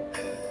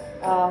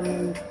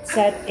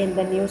said in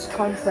the news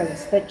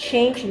conference. The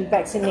change in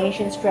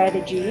vaccination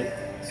strategy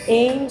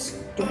aims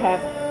to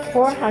have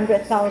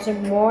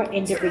 400,000 more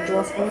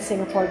individuals in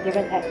Singapore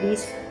given at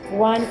least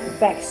one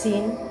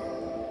vaccine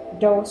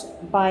dose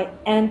by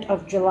end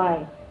of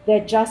July. The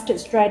adjusted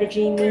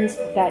strategy means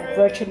that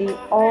virtually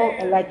all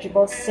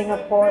eligible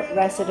Singapore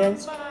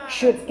residents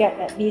should get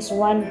at least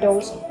one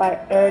dose by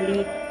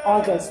early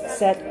August,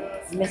 said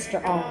Mr.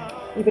 Ong.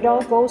 If it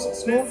all goes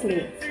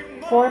smoothly,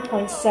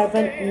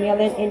 4.7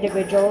 million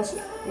individuals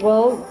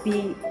will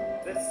be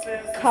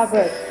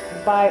covered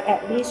by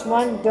at least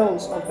one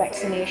dose of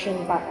vaccination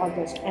by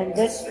August, and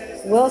this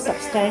will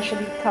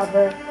substantially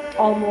cover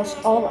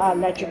almost all our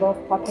eligible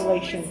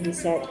population, he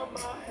said.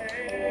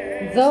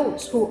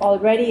 Those who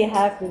already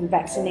have been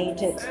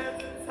vaccinated,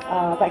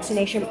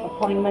 vaccination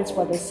appointments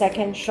for the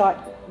second shot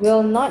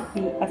will not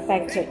be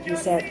affected, he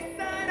said.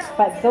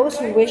 But those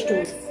who wish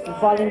to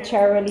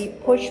voluntarily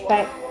push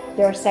back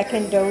their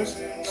second dose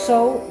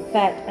so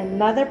that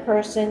another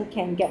person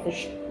can get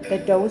the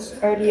dose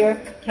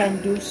earlier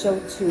can do so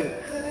too.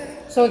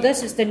 So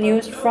this is the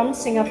news from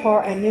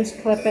Singapore, a news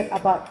clip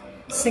about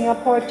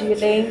Singapore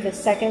delaying the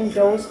second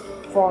dose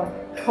for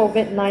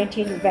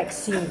COVID-19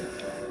 vaccine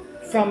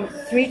from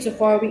 3 to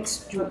 4 weeks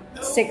to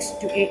 6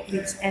 to 8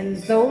 weeks, and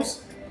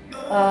those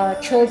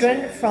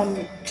children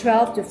from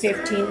 12 to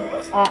 15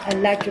 are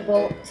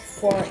eligible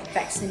for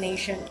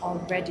vaccination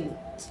already.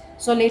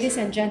 So ladies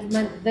and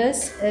gentlemen,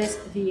 this is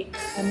the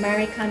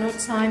Americano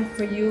time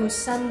for you.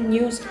 Some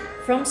news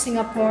from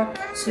Singapore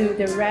to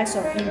the rest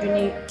of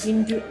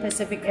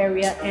Indo-Pacific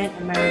area and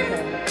America.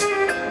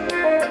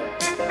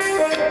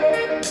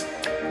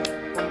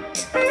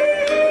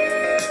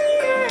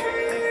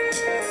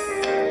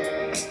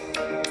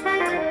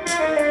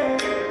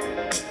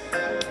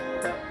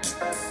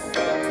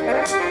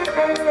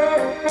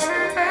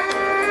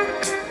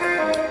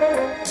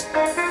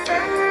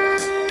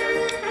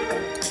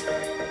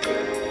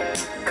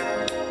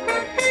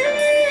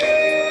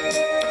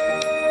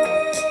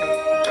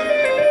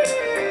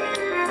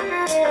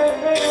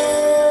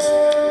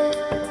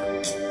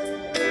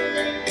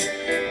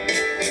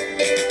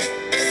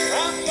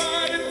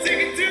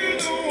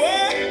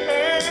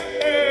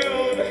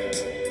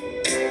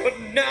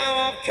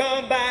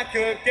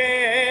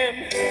 Again,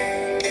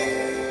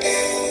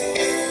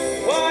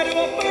 why do I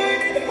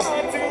find it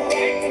hard to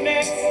write the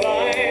next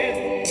line?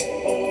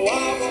 Oh,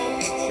 I want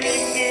the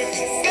truth to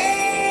be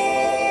said.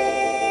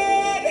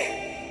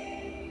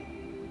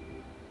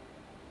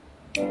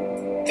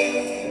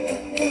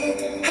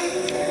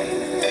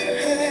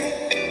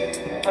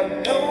 I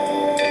know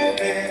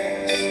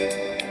there's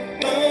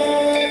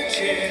much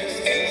is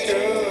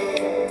true.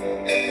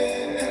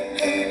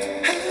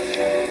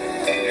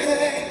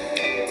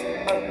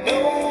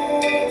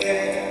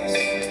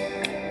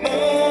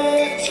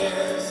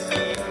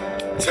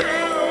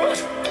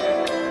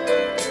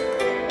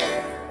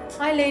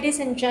 Hi ladies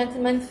and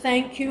gentlemen,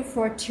 thank you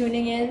for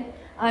tuning in.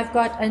 I've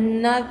got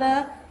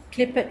another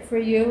clip for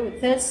you.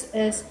 This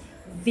is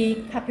the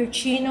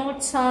cappuccino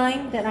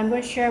time that I'm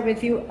going to share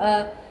with you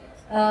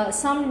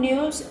some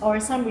news or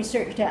some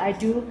research that I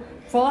do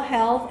for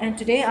health, and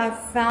today I've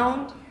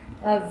found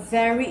a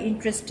very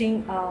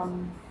interesting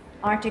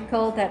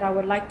article that I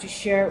would like to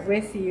share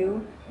with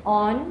you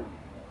on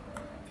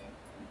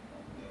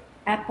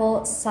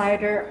apple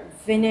cider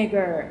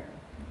vinegar.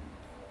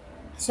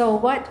 So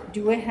what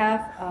do we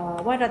have?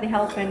 What are the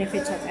health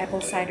benefits of apple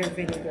cider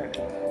vinegar?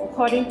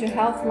 According to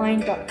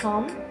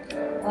healthline.com,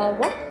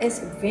 what is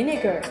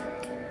vinegar?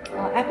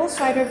 Apple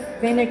cider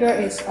vinegar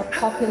is a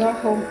popular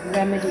home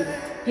remedy.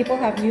 People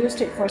have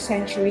used it for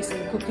centuries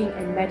in cooking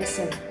and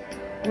medicine.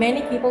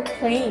 Many people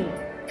claim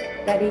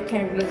that it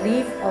can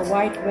relieve a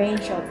wide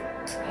range of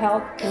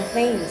health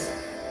complaints.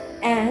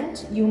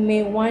 And you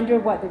may wonder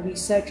what the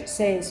research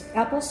says.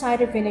 Apple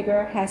cider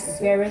vinegar has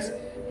various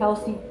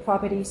healthy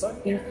properties,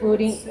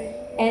 including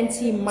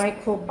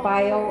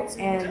antimicrobial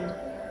and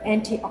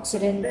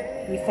antioxidant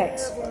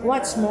effects.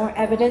 What's more,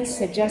 evidence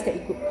suggests that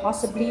it could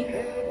possibly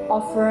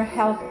offer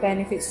health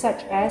benefits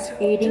such as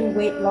aiding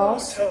weight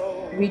loss,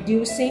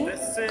 reducing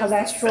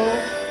cholesterol,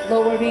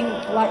 lowering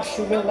blood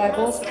sugar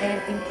levels,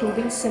 and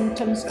improving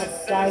symptoms of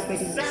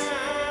diabetes.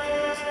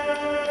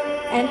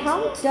 And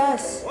how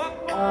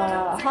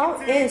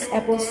is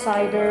apple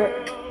cider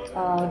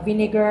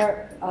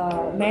vinegar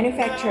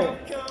manufactured?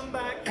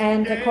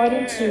 And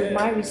according to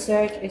my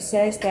research, it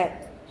says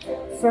that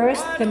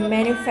first, the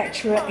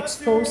manufacturer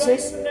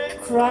exposes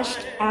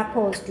crushed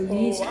apples to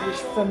yeast,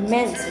 which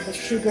ferments the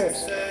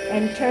sugars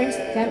and turns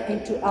them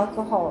into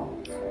alcohol.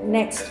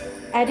 Next,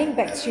 adding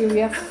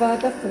bacteria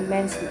further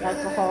ferments the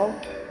alcohol,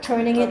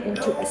 turning it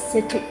into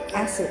acetic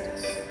acid,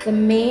 the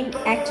main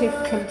active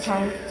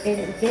compound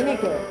in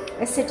vinegar.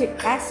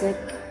 Acetic acid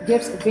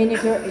gives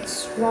vinegar its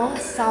strong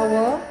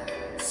sour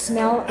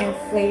smell and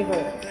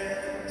flavor.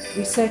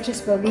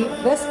 Researchers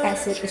believe this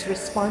acid is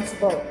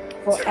responsible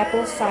for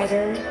apple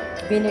cider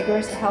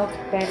vinegar's health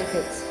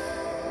benefits.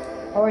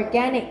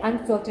 Organic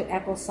unfiltered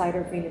apple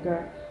cider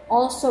vinegar,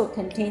 also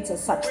contains a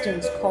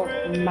substance called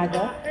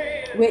mother,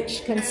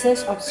 which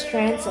consists of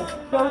strands of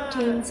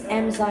proteins,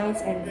 enzymes,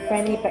 and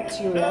friendly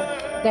bacteria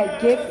that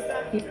give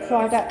the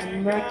product a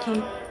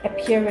murky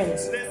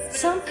appearance.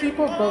 Some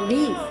people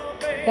believe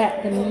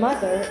that the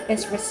mother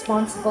is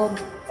responsible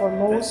for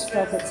most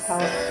of its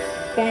health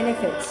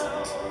benefits.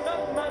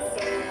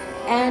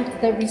 And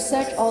the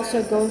research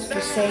also goes to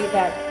say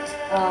that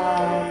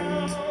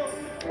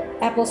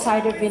apple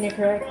cider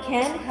vinegar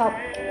can help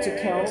to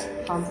kill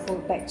harmful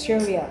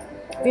bacteria.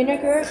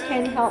 Vinegar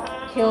can help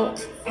kill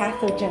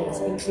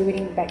pathogens,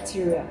 including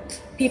bacteria.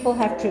 People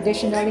have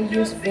traditionally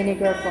used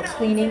vinegar for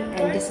cleaning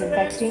and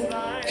disinfecting,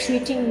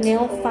 treating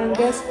nail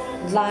fungus,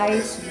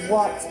 lice,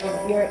 warts,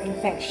 and ear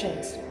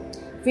infections.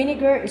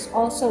 Vinegar is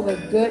also a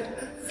good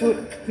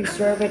food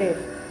preservative.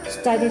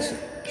 Studies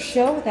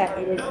show that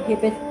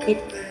it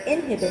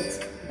inhibits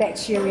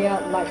bacteria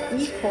like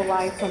E.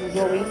 coli from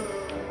growing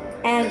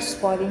and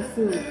spoiling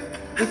food.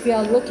 If you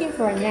are looking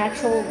for a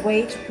natural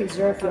way to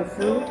preserve your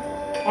food,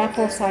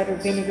 apple cider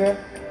vinegar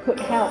could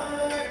help.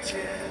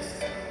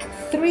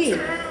 3.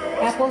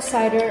 Apple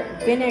cider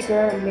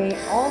vinegar may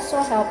also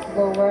help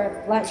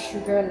lower blood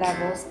sugar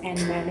levels and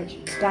manage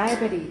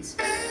diabetes.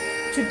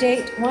 To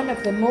date, one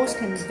of the most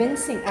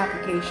convincing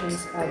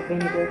applications of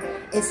vinegar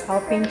is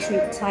helping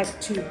treat type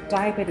 2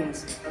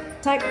 diabetes.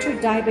 Type 2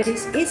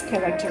 diabetes is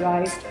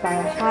characterized by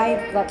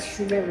high blood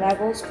sugar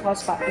levels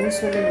caused by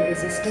insulin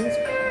resistance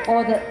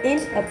or the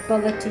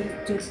inability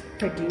to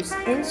produce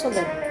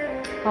insulin.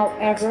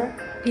 However,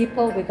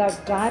 people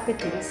without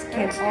diabetes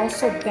can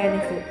also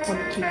benefit from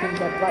keeping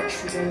their blood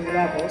sugar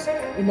levels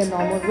in the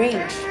normal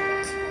range.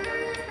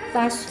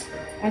 Thus,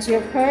 as you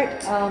have heard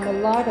a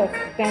lot of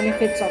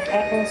benefits of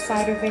apple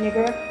cider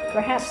vinegar,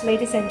 perhaps,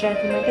 ladies and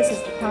gentlemen, this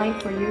is the time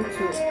for you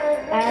to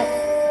add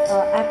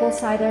apple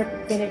cider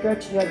vinegar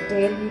to your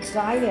daily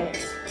diet.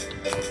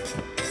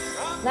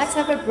 Let's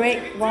have a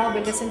break while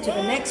we listen to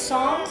the next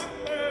song.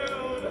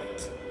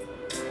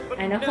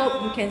 And I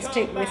hope you can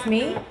stick with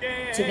me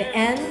to the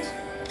end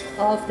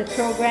of the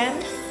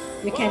program.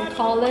 You can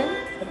call in,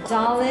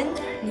 dial in,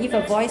 leave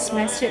a voice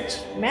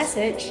message,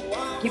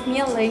 give me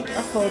a link,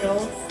 a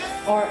photo,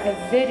 or a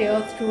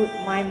video through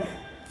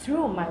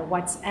my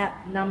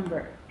WhatsApp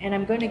number. And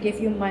I'm going to give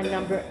you my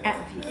number at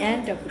the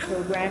end of the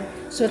program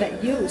so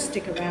that you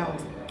stick around.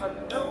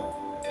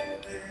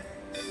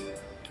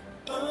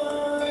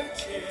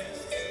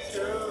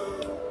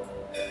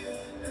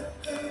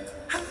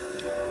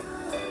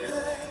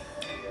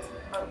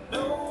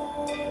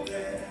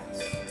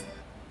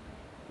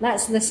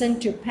 Let's listen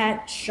to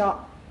Pet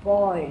Shop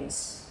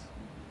Boys.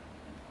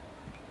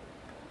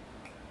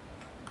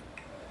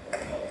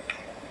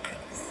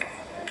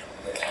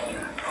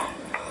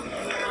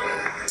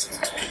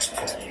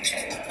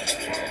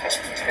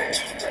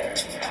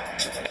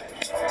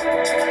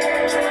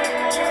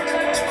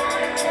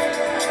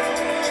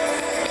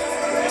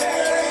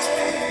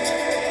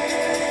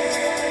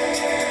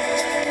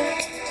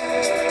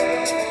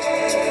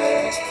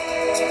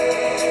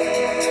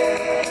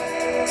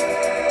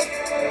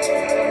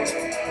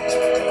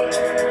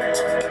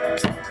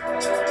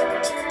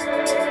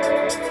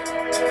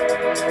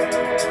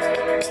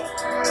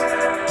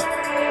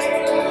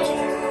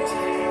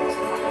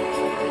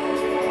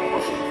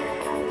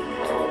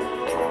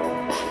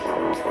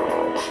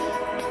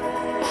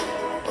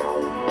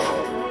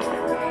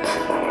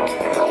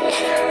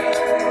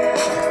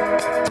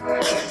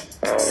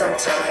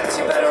 Sometimes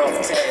you're better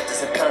off dead.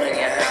 There's a gun in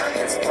your hand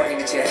that's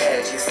pointing at your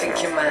head. You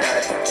think you're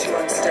mad, too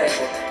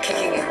unstable,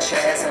 kicking in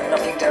chairs and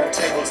knocking down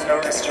tables in a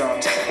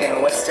restaurant in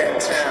a West End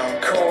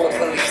town. Call the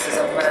police, there's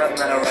a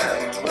madman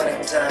around,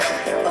 running down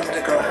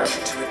underground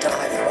to a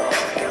dive bar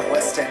in a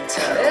West End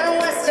town. In a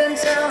West End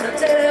town, a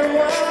dead end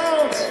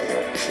world,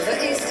 the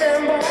East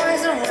End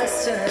boys and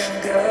West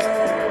End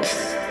girls.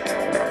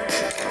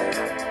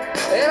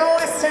 In a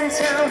West End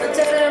town, a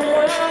dead end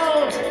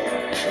world,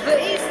 the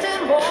East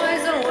End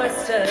boys and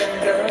West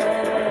End girls.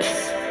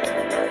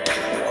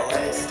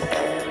 West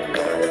End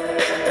girls.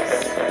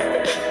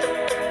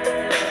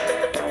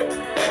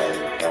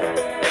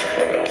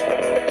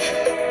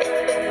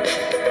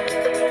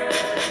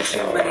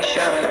 Too many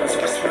shadows,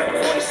 whispering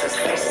voices,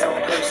 faces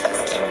on posters.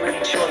 Too many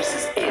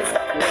choices. If,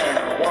 when,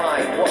 why,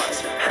 what,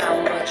 how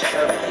much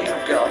have you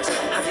got?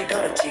 Have you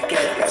got it? Do you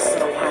get it? If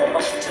so, how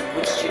often?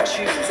 Which do you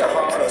choose? A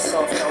hard or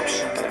soft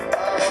option?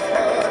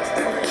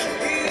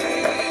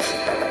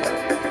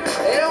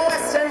 In a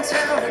West End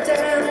town, a dead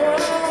end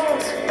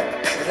world,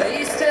 the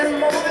East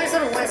End boys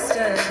and West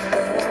End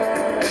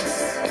girls.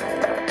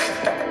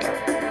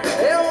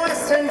 In a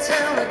West End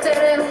town, a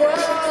dead end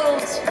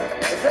world,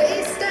 the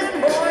East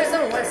End boys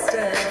and West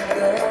End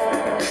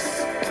girls.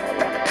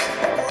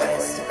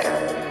 West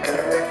End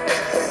girls.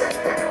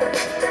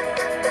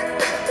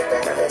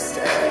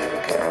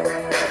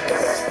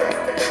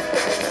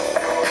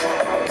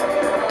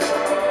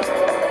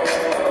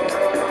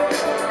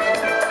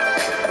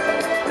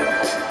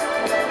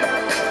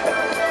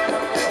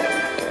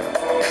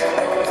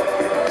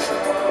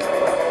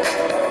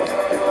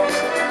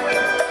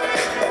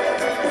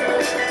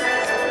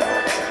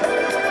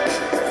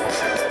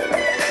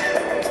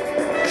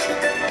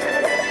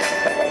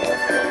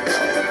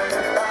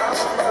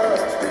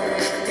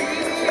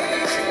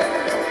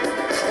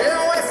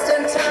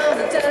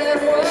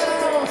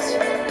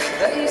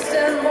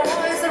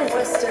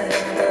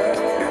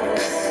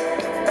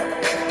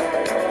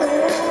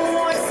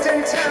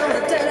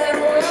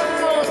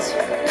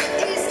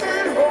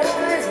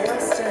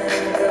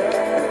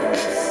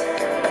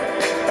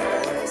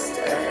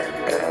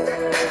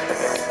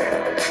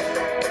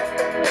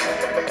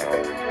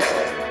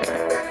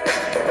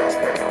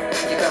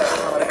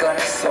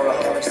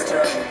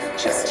 throne.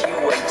 Just you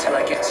wait till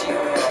I get to you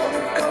home.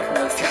 We've got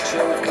no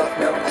future, we've got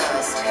no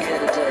past. Here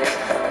today,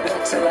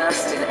 built to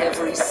last in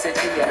every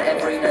city and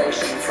every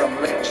nation,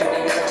 from Lake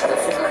Geneva to the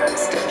Finland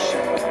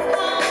station.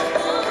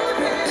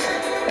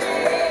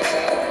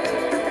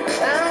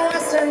 Our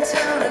western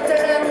town, a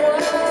dead end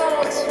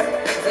world.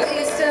 The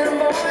eastern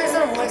boys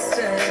and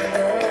western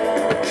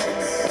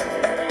girls.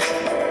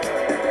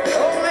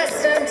 Oh,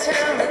 western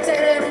town, a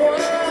dead end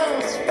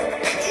world.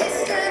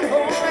 Eastern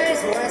boys,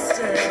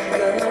 western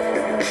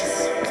girls.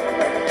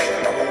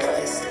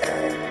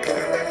 Western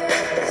girls.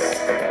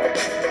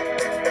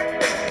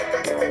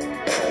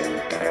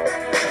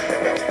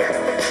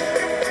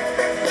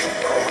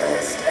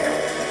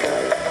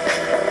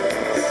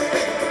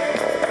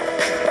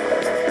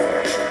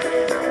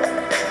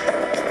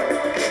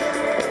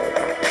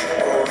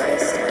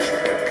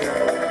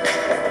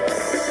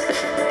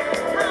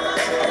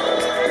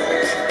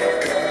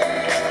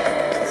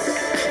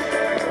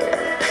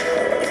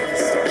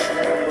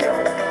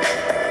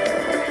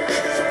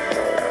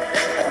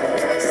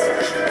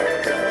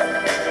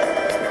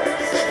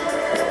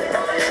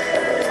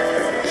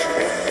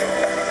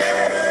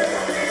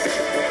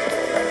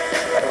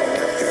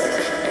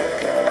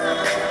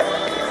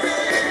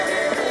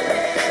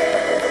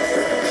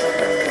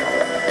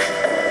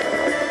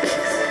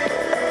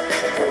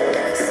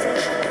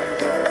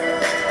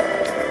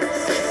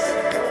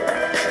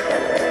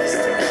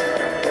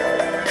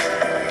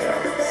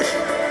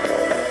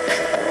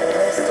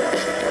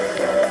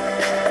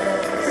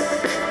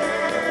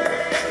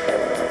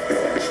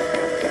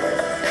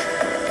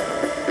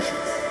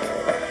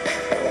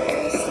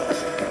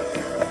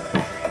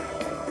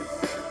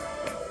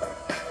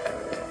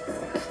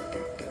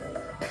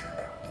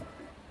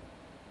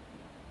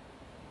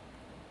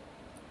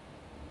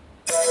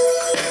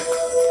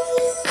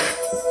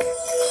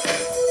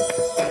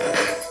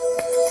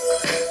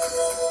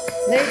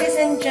 Ladies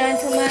and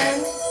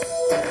gentlemen,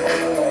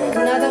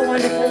 another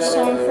wonderful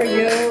song for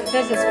you.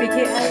 This is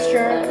Vicky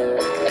Astor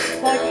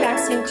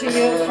podcasting to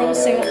you from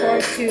Singapore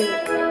to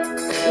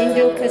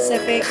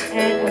Indo-Pacific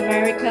and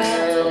America.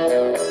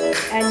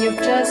 And you've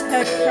just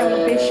heard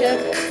from Bishop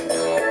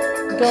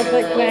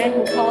Gilbert Grant,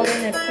 who called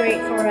in and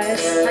prayed for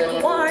us.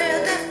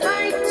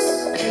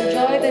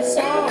 Enjoy the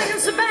song.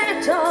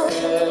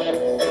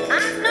 I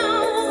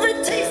know the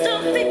taste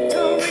of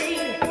victory.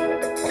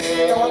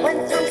 Though I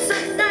went through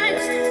some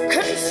nights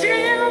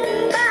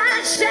consumed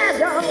by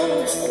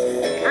shadows,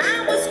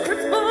 I was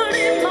crippled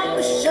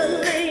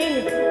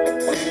emotionally.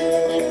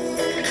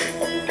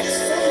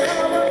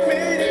 Somehow I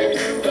made it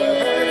through the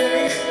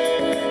heartache.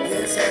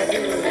 Yes, I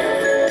do.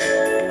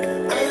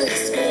 I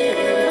escaped.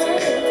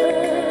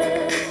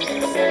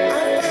 I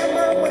found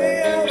my way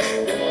out of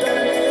the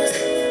darkness.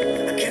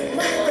 I kept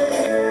my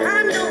faith.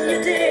 I know you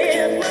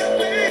did.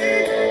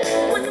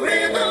 When the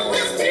river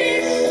was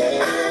deep,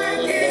 I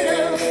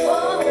didn't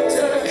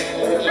falter.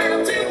 When the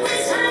mountain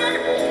was high,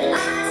 I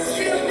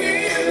still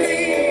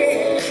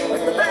believed.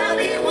 When the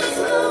valley was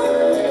low,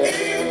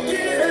 it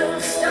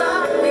didn't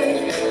stop me.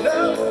 No,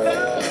 no.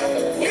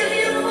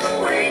 You were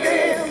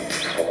waiting.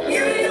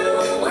 You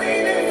were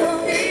waiting for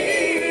me.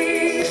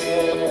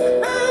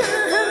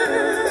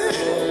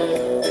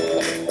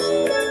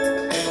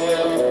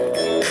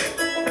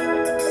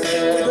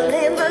 With the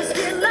neighbors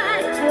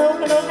delight. Hello.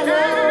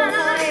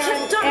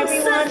 Hi,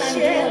 everyone. I'm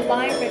doing a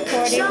live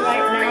recording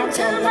right now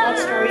from Love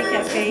Story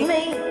Cafe.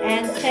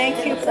 And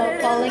thank you for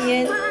calling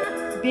in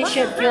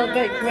Bishop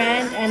Gilbert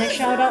Grant. And a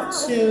shout out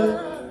to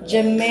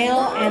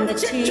Jamail and the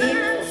team.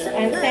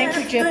 And thank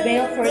you,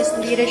 Jamail, for his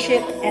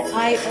leadership at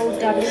IOW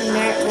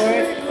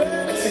Network.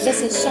 So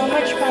this is so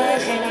much fun,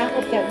 and I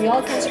hope that we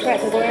all can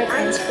spread the word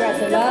and spread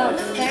the love.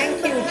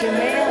 Thank you,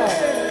 Jamail.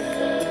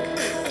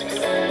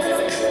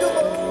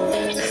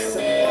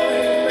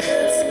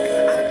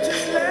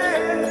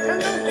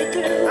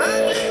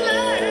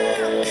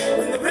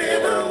 When the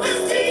river was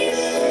deep,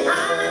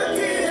 I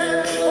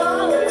didn't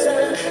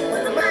falter.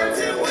 When the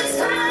mountain was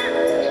high,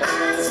 I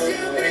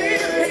still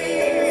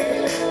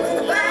believed. When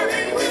the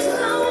valley was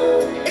low,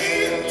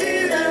 it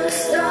didn't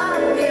stop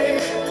me.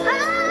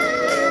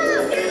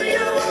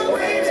 You were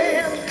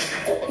waiting.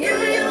 You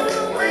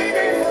were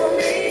waiting for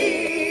me.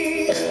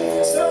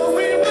 So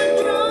we were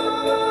drawn.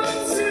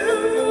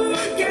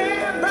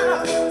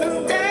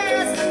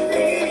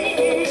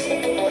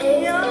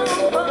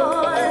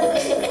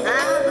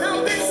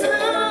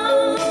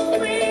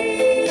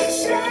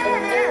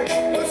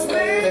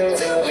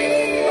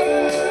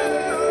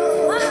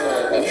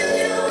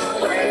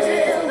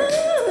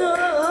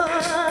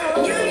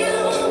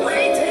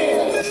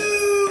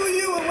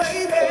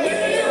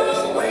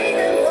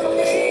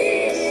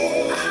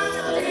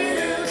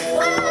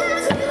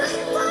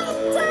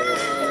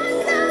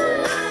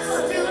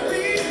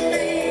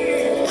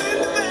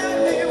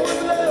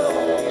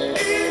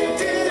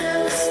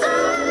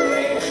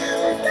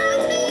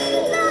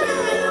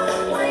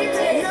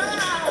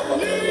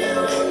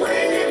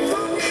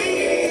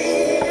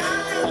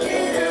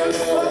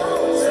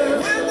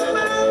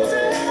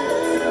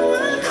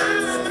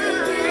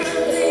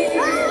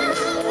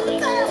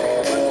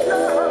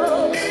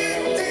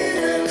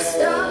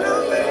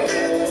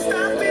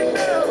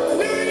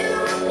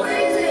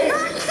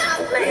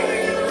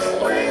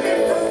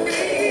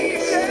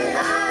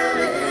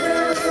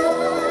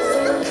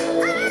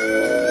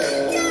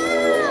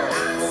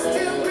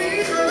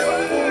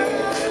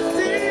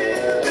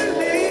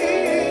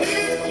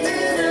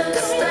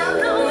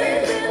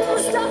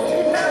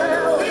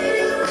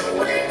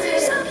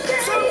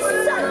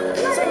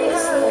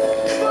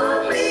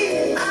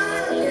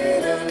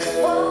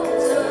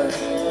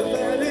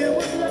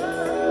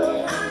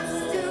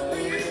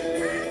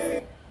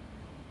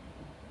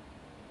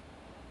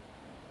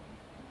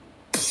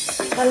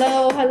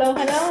 Hello, hello,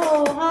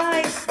 hello.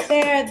 Hi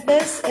there.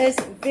 This is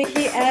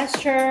Vicky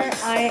Asher.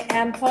 I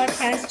am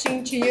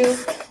podcasting to you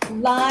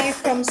live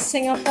from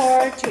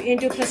Singapore to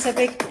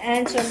Indo-Pacific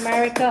and to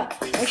America.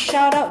 A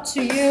shout out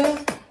to you,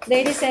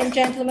 ladies and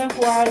gentlemen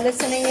who are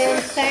listening in.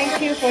 Thank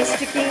you for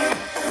sticking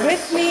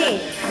with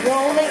me.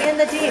 Rolling in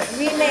the Deep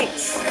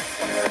remix.